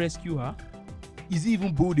Awolaran go rescue her? Is he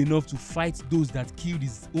even bold enough to fight those that killed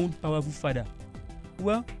his own powerful father?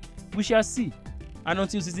 Well, we shall see. And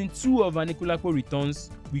until season 2 of Anikulapo returns,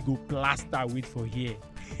 we go plaster wait for here.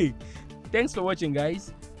 Thanks for watching,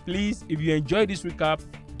 guys. Please, if you enjoyed this recap,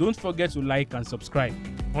 don't forget to like and subscribe.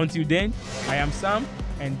 Until then, I am Sam,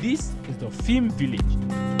 and this is the Film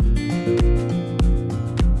Village.